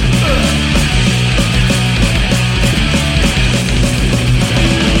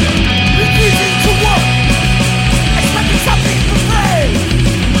 Refusing to work, expecting something for free.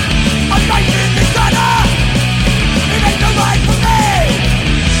 A life in the gutter, it ain't no life for me.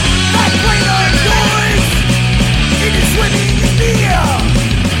 That brain of yours, it is swimming in fear.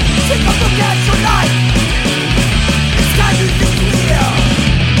 Take a look at your life, it's time to think clear.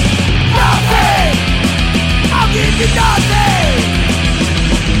 Nothing, I'll give you nothing.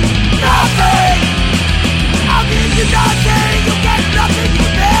 Nothing, I'll give you nothing. You get nothing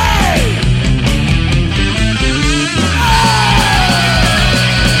from me.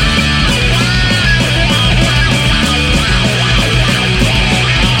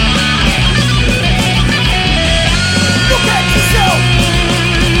 Look at yourself.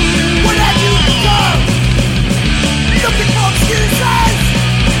 What have you become? Looking for excuses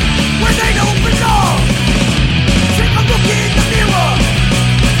where they don't belong. Take a look in the mirror.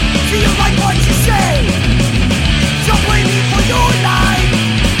 Do you like what you say? Don't blame me for your life.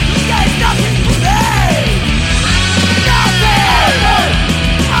 You get nothing from me. Nothing.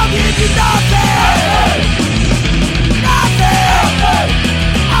 I'll give you nothing. Nothing.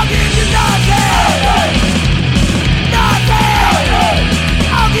 I'll give you nothing. Nothing.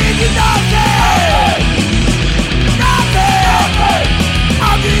 I'll give you nothing. Nothing.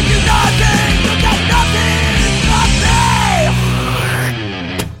 I'll give you nothing. You got nothing from me.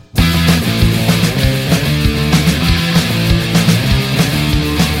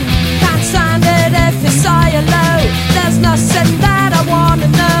 Can't stand it if you say hello. There's nothing that I wanna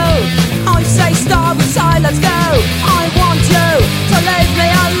know. I say start with silence, go. I want you to leave me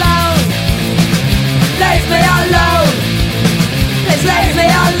alone. Leave me alone. Please leave me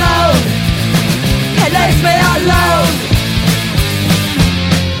alone. Hey, leave me alone.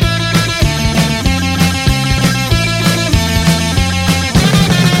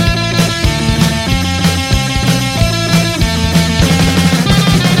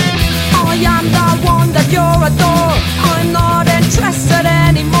 I am the one that you adore. I'm not interested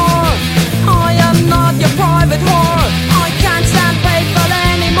anymore. I am not your private whore. I can't stand people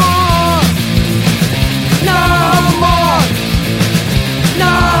anymore. No more.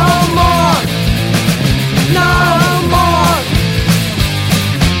 No more. No more.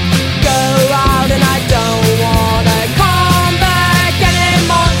 Go out and I don't wanna come back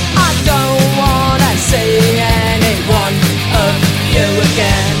anymore. I don't wanna see any one of you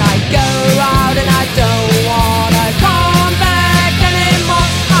again. I go out and I don't wanna come back anymore.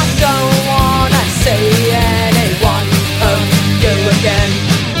 I don't wanna see any one of you again.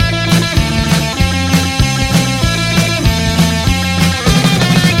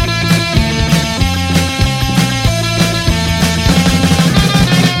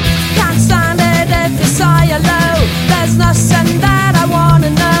 Can't stand it if you say hello. There's nothing that I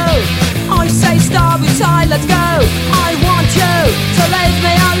wanna know. I say start with silence, go. I want you to leave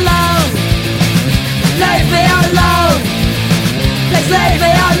me alone. Leave me alone. Please leave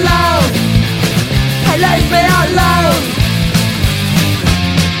me alone. Hey, leave me alone.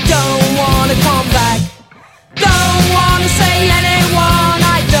 Don't wanna come back. Don't wanna see anyone.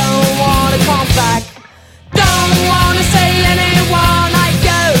 I don't wanna come back. Don't wanna see anyone. I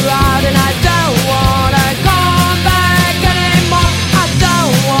go out and I don't wanna come back anymore. I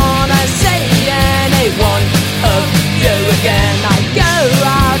don't wanna see anyone of you again. I go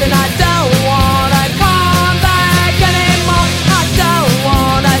out and I don't wanna come back anymore. I don't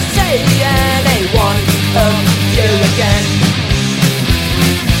wanna see anyone of you again.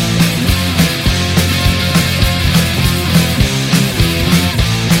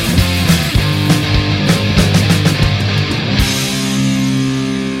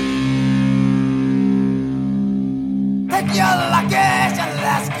 Take your luggage and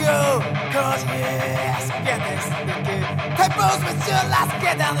let's go. 'Cause yes, get this thinking. Hey, bros, with you, let's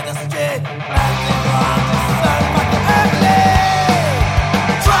get down to the street. Nothing wrong, just so fucking ugly.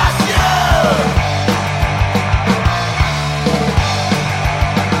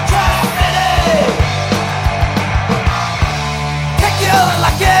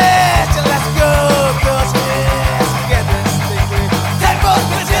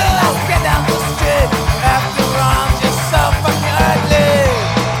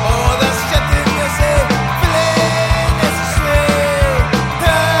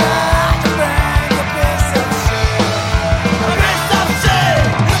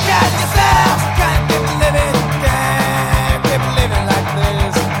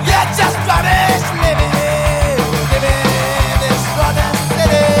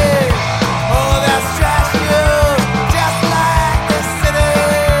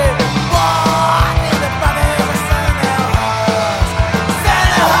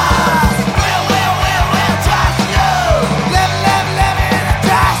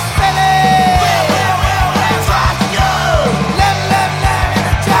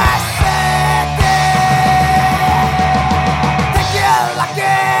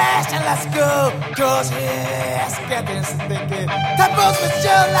 let's go, cause it's getting sticky. That bros with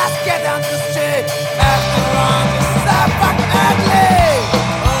chill, let's get down the street. After all, just so fucking ugly.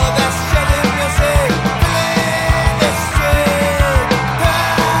 Oh, that's shitty music. Feeling the street.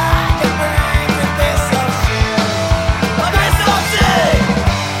 Turn your brain to this old shit. This old shit.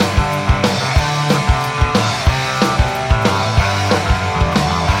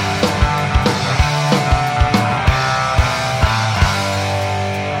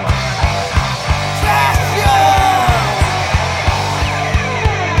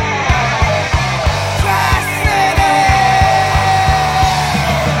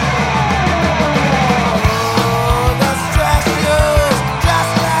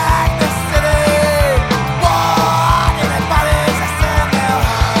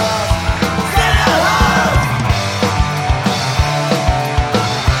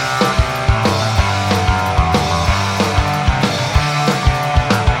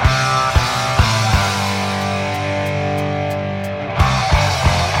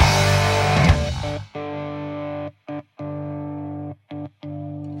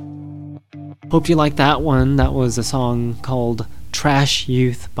 Hope you liked that one. That was a song called Trash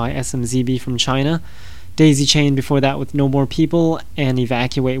Youth by SMZB from China. Daisy Chain before that with No More People, and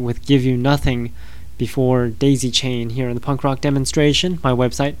Evacuate with Give You Nothing before Daisy Chain here in the Punk Rock Demonstration. My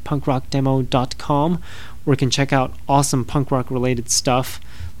website, punkrockdemo.com, where you can check out awesome punk rock related stuff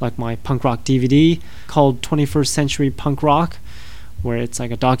like my punk rock DVD called 21st Century Punk Rock, where it's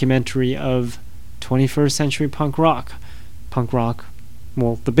like a documentary of 21st century punk rock.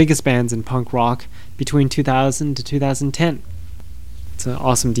 Well, the biggest bands in punk rock between 2000 to 2010. It's an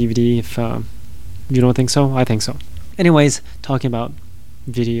awesome DVD. If you don't think so, I think so. Anyways, talking about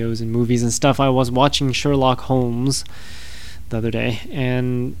videos and movies and stuff, I was watching Sherlock Holmes the other day,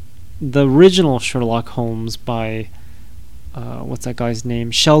 and the original Sherlock Holmes by what's that guy's name?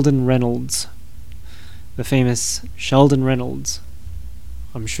 Sheldon Reynolds. The famous Sheldon Reynolds.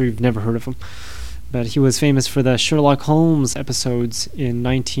 I'm sure you've never heard of him. But he was famous for the Sherlock Holmes episodes in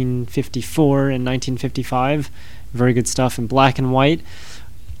 1954 and 1955. Very good stuff in black and white.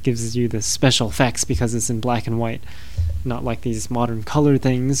 Gives you the special effects because it's in black and white. Not like these modern color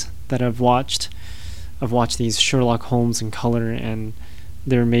things that I've watched. I've watched these Sherlock Holmes in color, and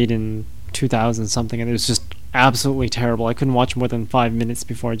they're made in 2000 something, and it was just absolutely terrible. I couldn't watch more than 5 minutes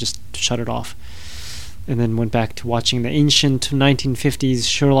before I just shut it off. And then went back to watching the ancient 1950s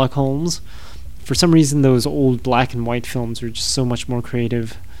Sherlock Holmes. For some reason, those old black and white films are just so much more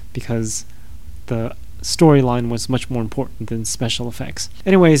creative because the storyline was much more important than special effects.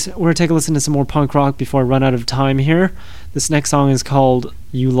 Anyways, we're going to take a listen to some more punk rock before I run out of time here. This next song is called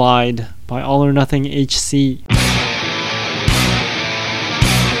You Lied by All or Nothing HC.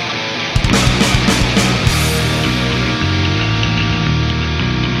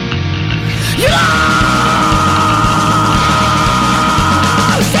 You lied!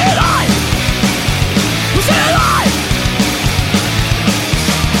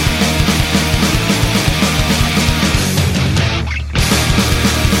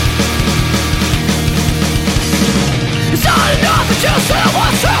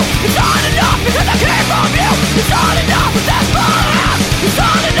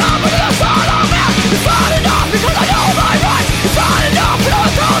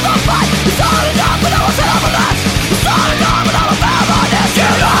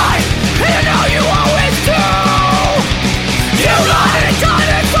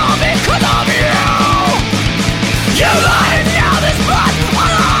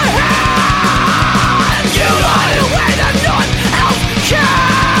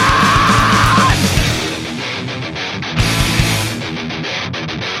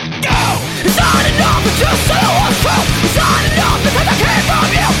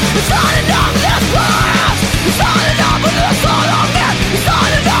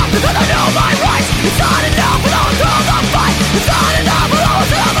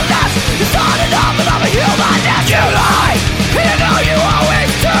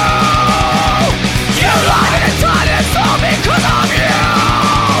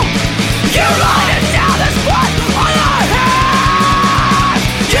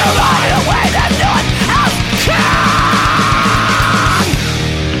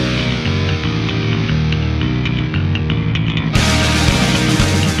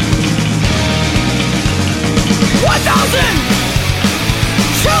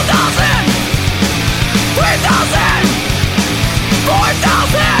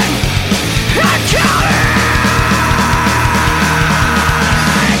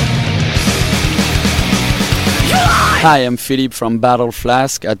 Hi, I'm Philippe from Battle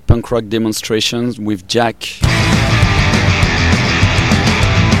Flask at Punk Rock Demonstrations with Jack.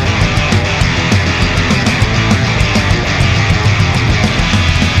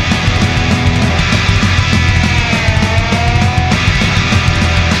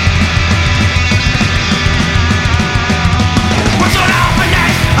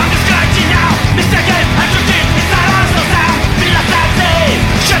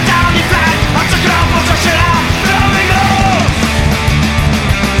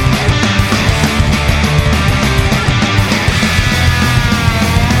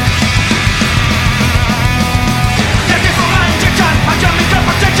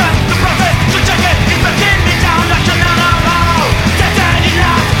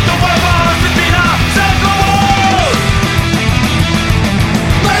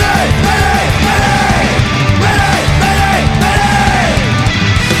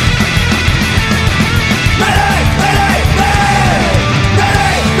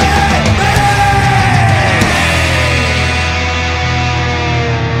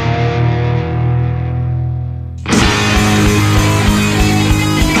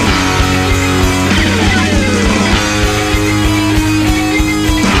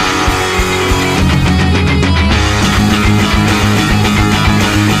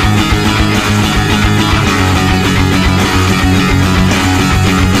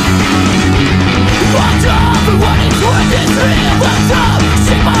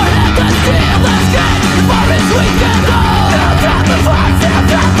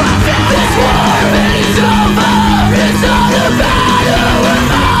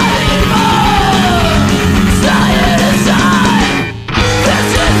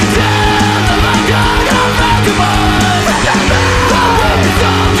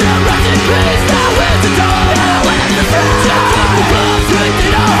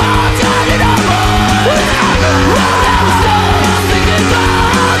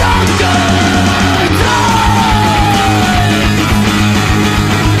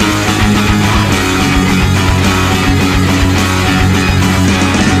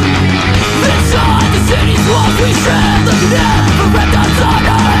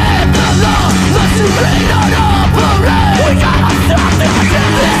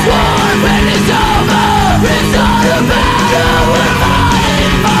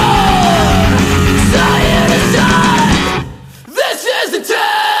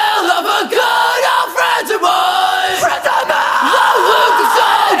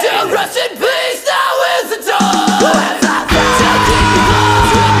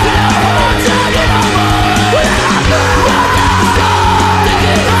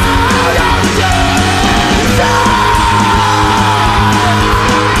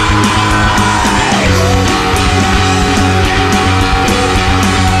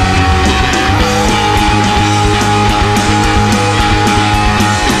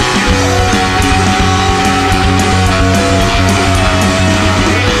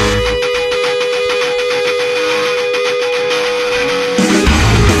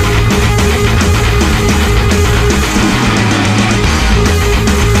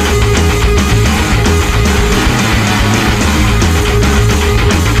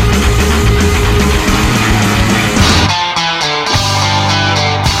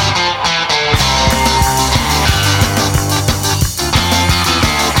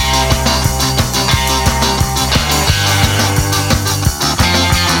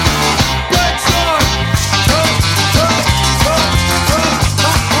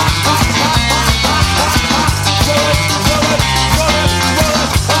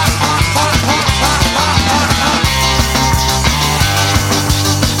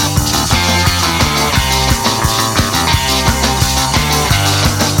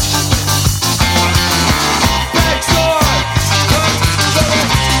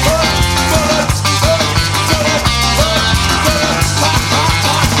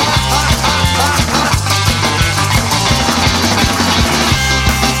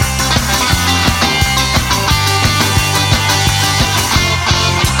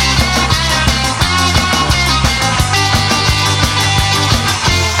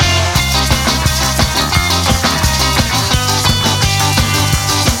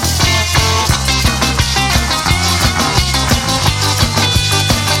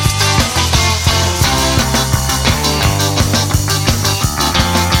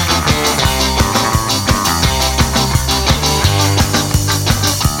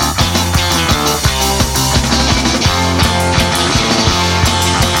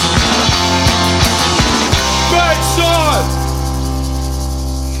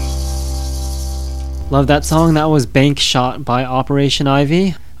 Love that song. That was Bank Shot by Operation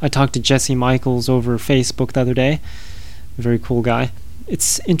Ivy. I talked to Jesse Michaels over Facebook the other day. Very cool guy.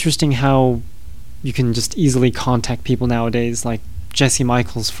 It's interesting how you can just easily contact people nowadays, like Jesse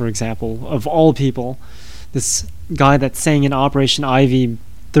Michaels, for example, of all people. This guy that sang in Operation Ivy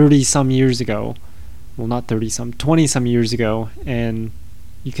 30-some years ago. Well, not 30-some, 20-some years ago, and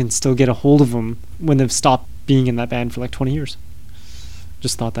you can still get a hold of him when they've stopped being in that band for like 20 years.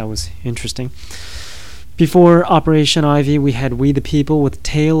 Just thought that was interesting. Before Operation Ivy, we had We the People with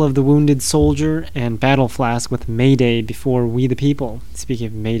Tale of the Wounded Soldier and Battle Flask with Mayday before We the People. Speaking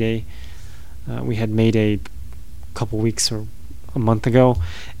of Mayday, we had Mayday a couple weeks or a month ago,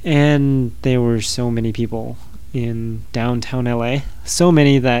 and there were so many people in downtown LA. So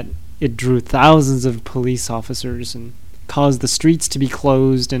many that it drew thousands of police officers and caused the streets to be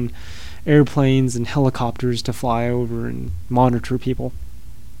closed and airplanes and helicopters to fly over and monitor people.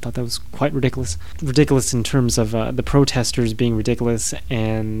 Thought that was quite ridiculous. Ridiculous in terms of the protesters being ridiculous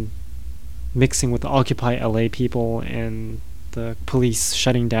and mixing with the Occupy LA people and the police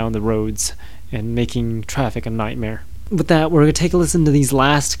shutting down the roads and making traffic a nightmare. With that, we're going to take a listen to these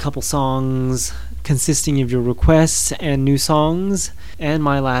last couple songs consisting of your requests and new songs and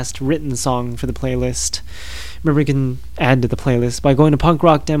my last written song for the playlist. Remember, you can add to the playlist by going to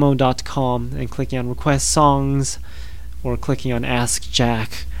punkrockdemo.com and clicking on Request Songs or clicking on Ask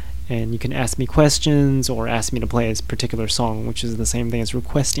Jack. And you can ask me questions or ask me to play a particular song, which is the same thing as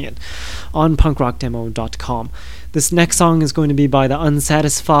requesting it, on punkrockdemo.com. This next song is going to be by The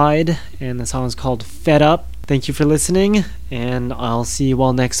Unsatisfied, and the song is called Fed Up. Thank you for listening, and I'll see you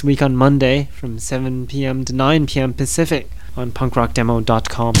all next week on Monday from 7 p.m. to 9 p.m. Pacific on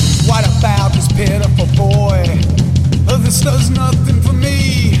punkrockdemo.com. What about this pitiful boy? Oh, this does nothing for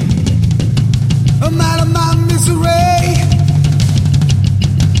me. I'm out of my misery.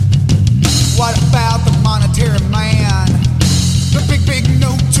 What about the monetary man? The big, big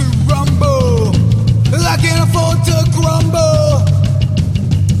note to rumble. I can't afford to grumble.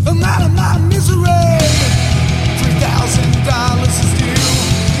 I'm out of my misery. $3,000 is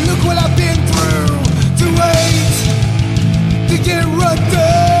due. Look what I've been through to wait to get run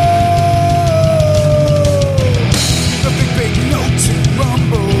down. The big, big note to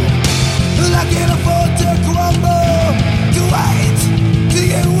rumble. I can't afford to grumble. To wait to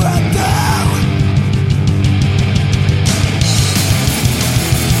get run down.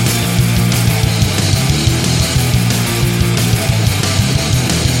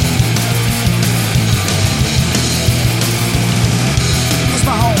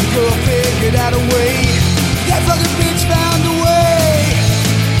 Girl figured out a way. That fucking bitch found a way.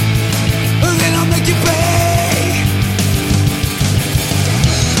 Then I'll make you pay.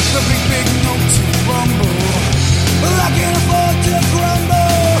 The big, big note to rumble. I can't afford to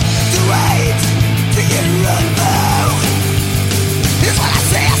grumble. To wait to get run down. Here's what I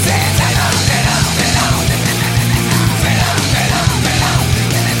say. I say get on, get on, get on.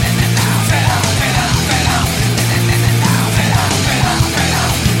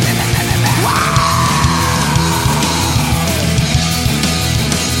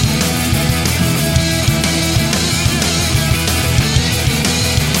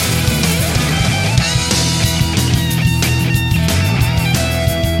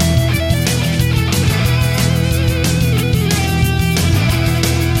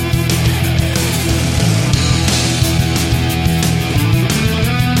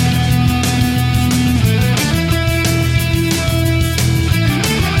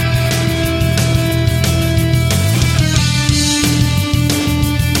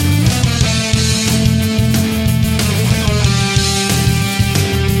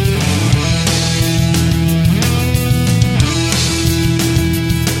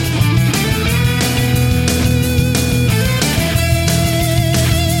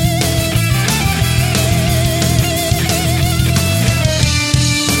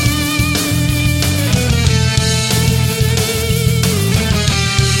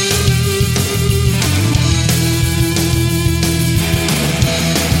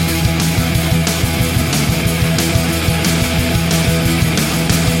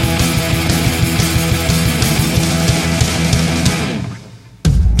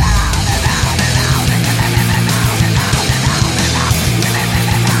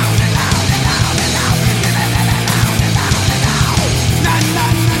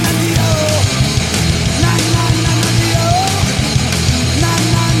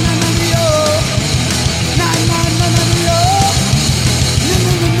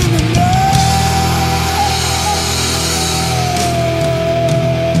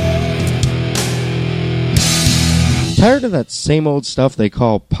 Tired of that same old stuff they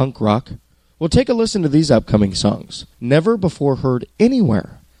call punk rock? Well, take a listen to these upcoming songs. Never before heard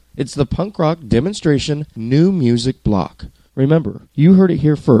anywhere. It's the Punk Rock Demonstration New Music Block. Remember, you heard it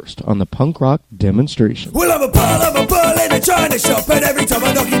here first on the Punk Rock Demonstration. Well, I'm a bull in a china shop, and every time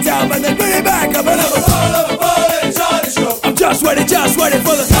I knock it down, and then bring it back up. And I'm a bull in a china shop. I'm just waiting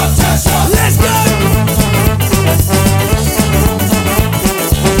for the contest. Let's go!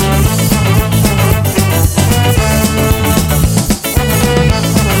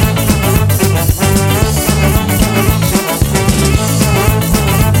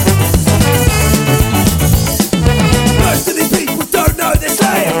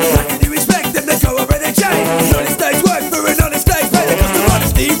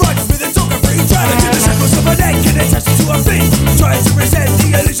 Trying to resent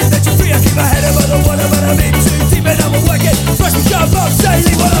the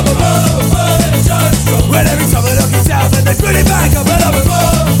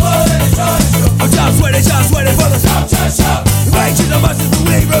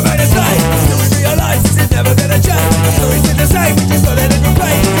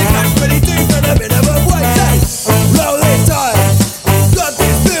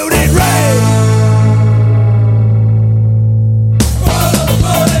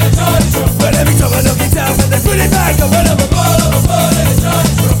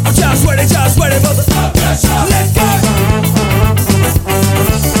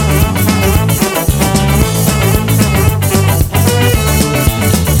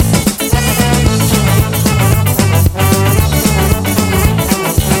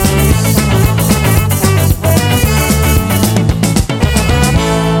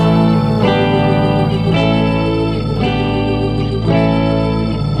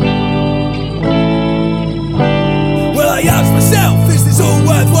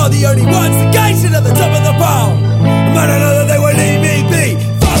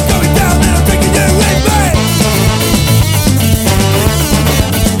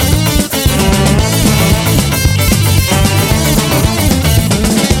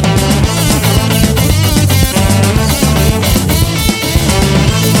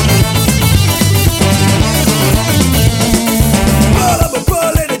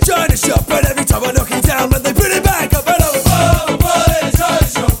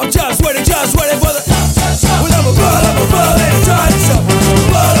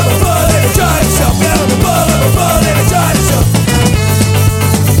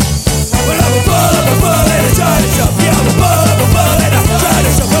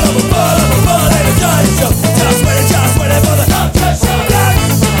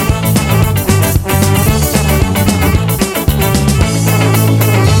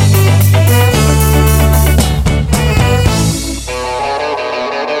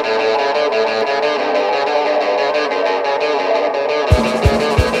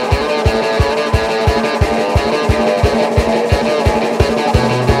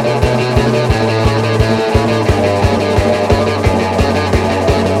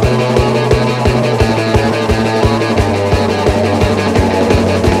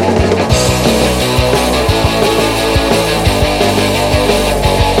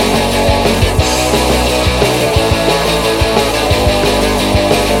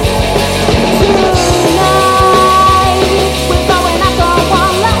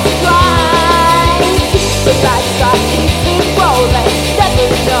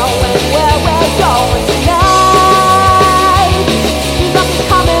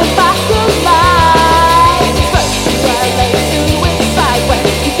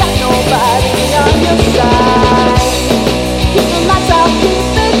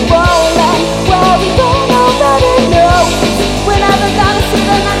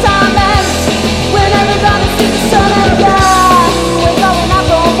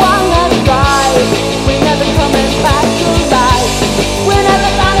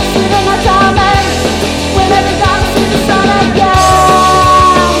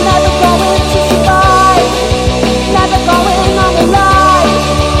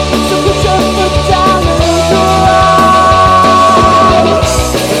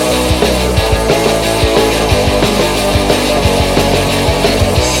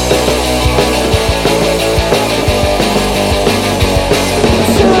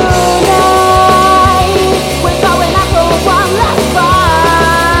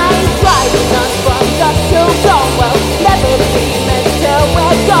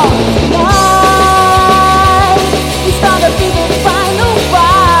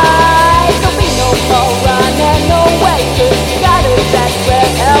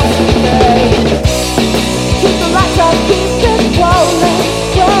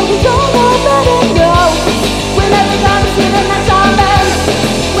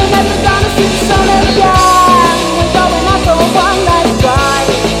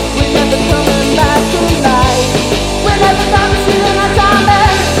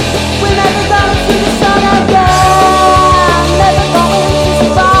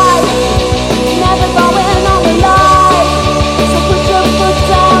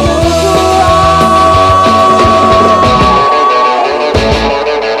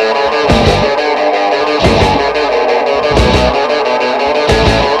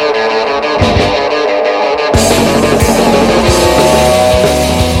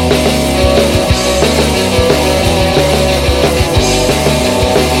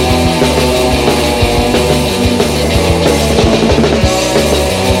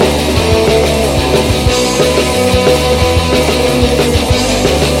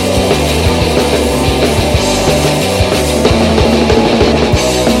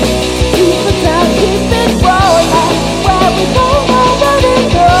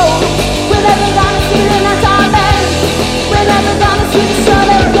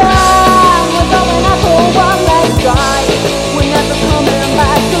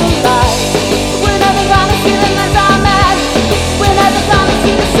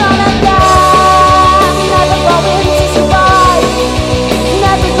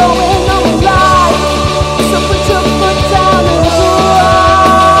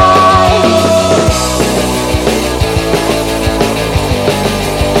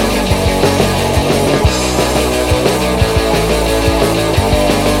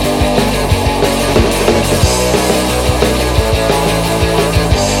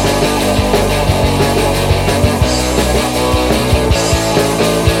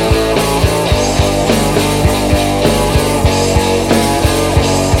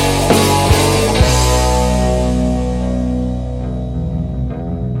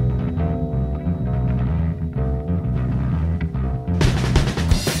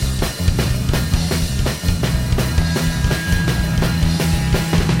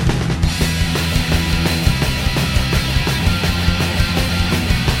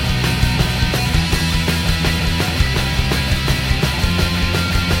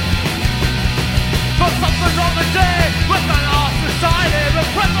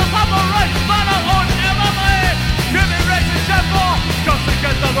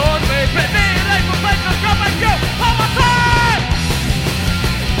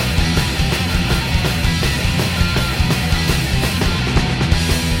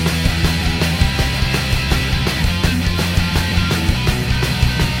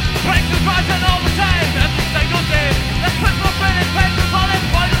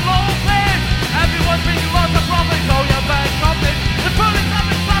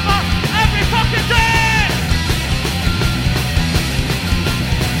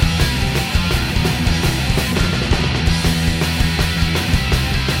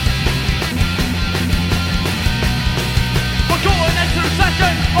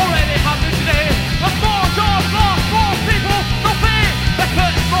revolution already happened today. The more jobs lost, more people, no pay. The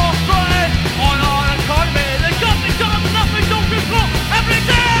curtains more strutting on our economy. The government does nothing, don't control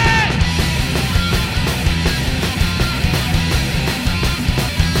everything.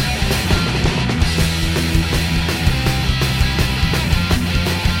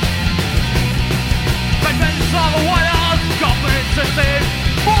 Presidents are the White House, government's the same.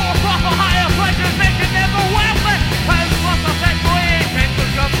 More profit, higher prices, making them more wealthy. And lots of equity, can't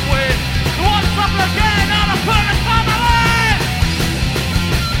come away. The one suffer again, out of purpose, family.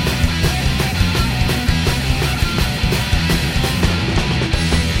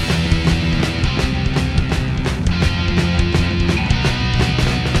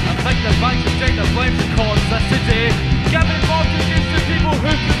 I think the banks should take the blame for cause the city. Giving mortgages to people who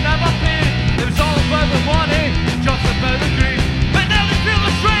could never pay. It was all about the money, just about the greed. But now they feel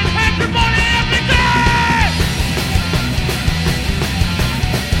the strain, hatred, money every day.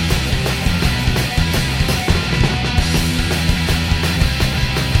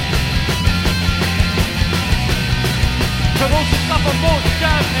 To those who suffer most,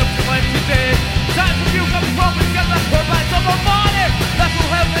 down implement today. Time to view come from and get the purpose of the money. That's what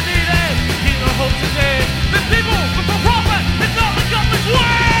help the needed. Keep your hope today. The people look for profit, it's not the government's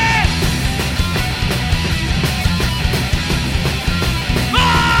way.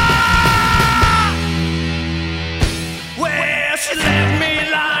 Well, she left me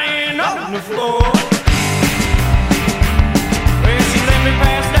lying on the floor. Well, she left me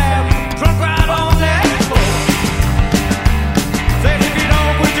passed out, drunk right on that floor. Said if you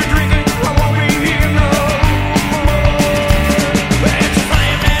don't quit your drinking, I won't be here no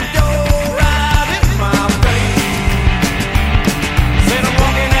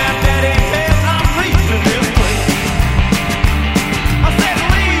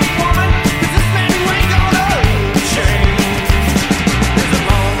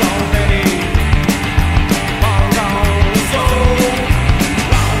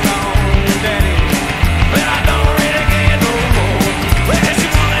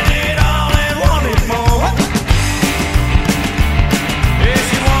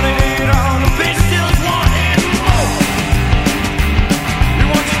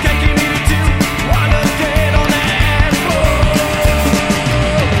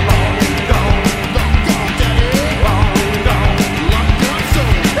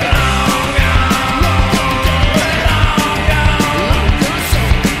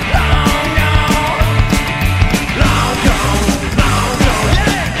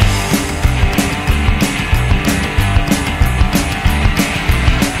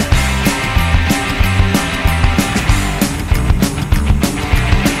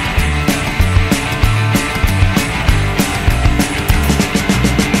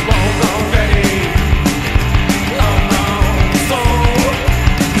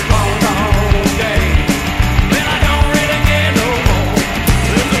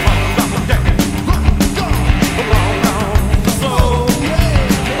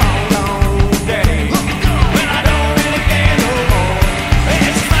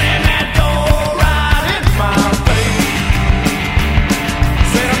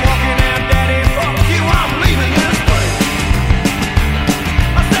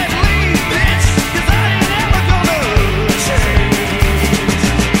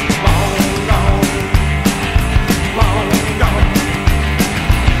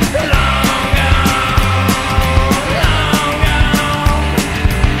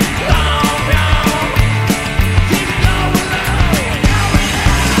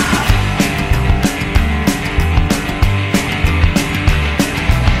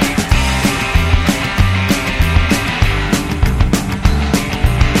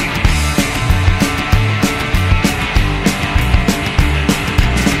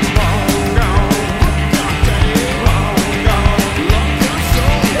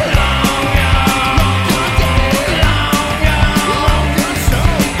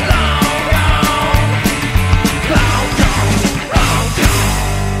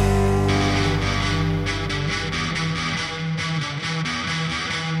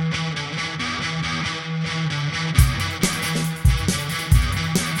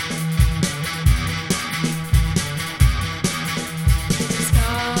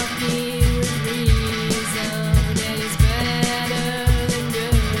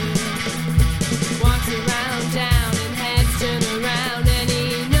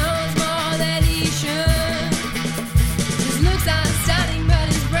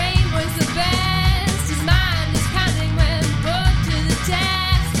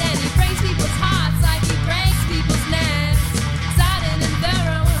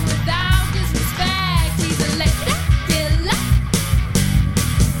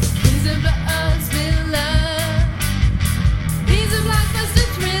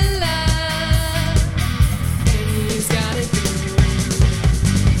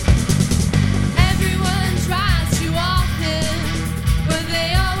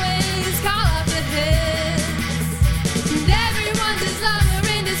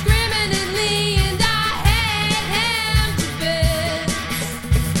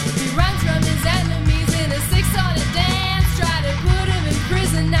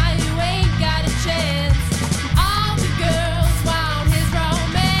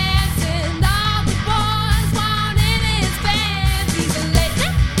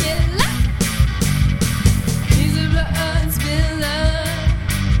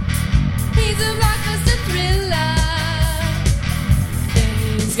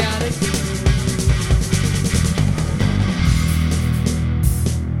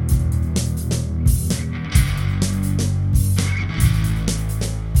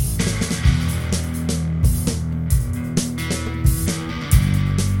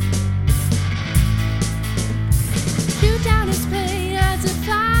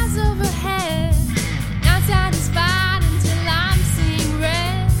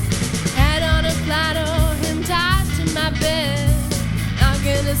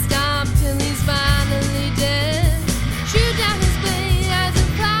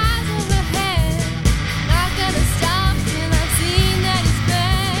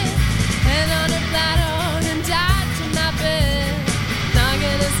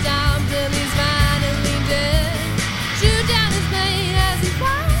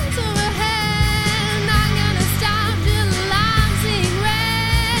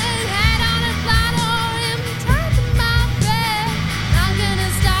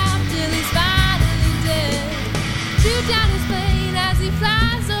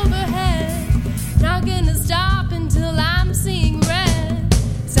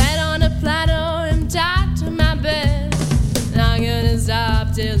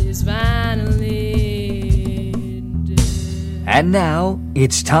And now,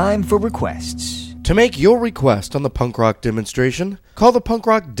 it's time for requests. To make your request on the punk rock demonstration, call the punk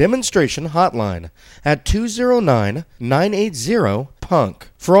rock demonstration hotline at 209-980-PUNK.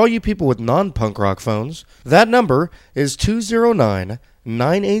 For all you people with non-punk rock phones, that number is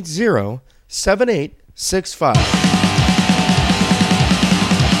 209-980-7865.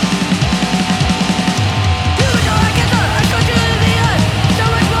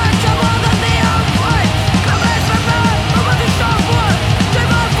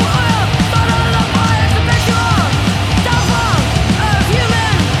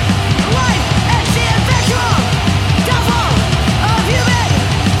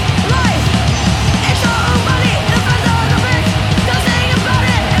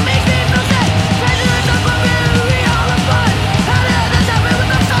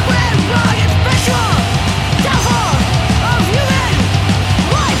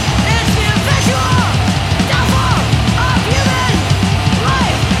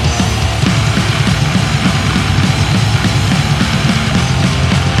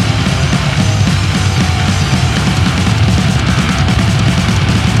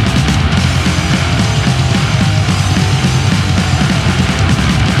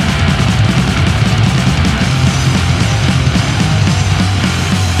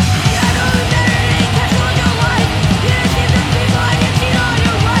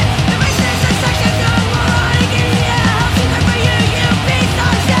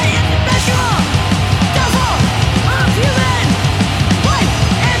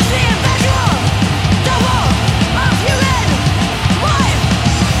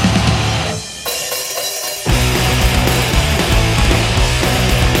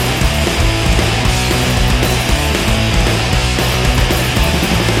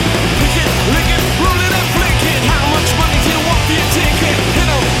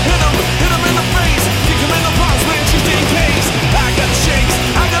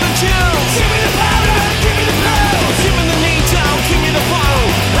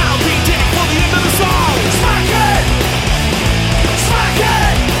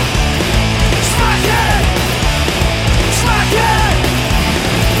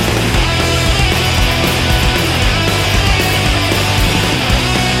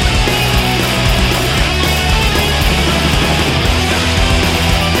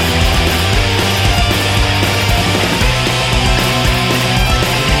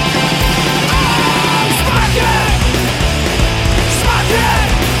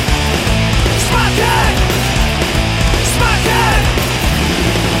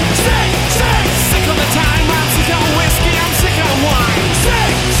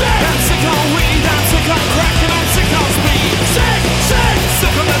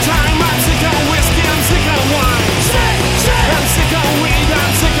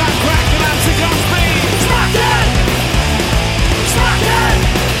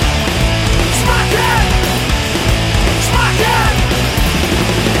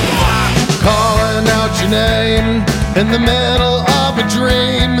 Name in the middle of a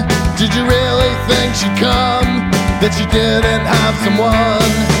dream. Did you really think she'd come? That you didn't have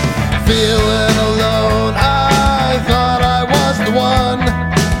someone? Feeling alone, I thought I was the one.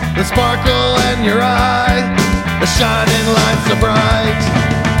 The sparkle in your eye, the shining light so bright.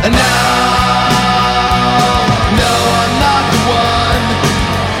 And now, no, I'm not the one.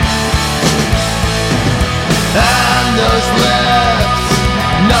 And those lips,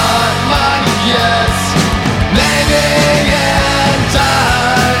 not mine yet. Maybe in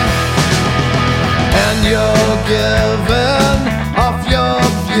time. And you're giving off your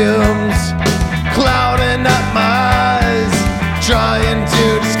fumes, clouding up my eyes, trying to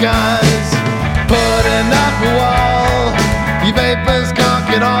disguise, putting up a wall. You vapors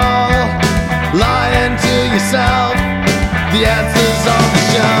conk it all, lying to yourself.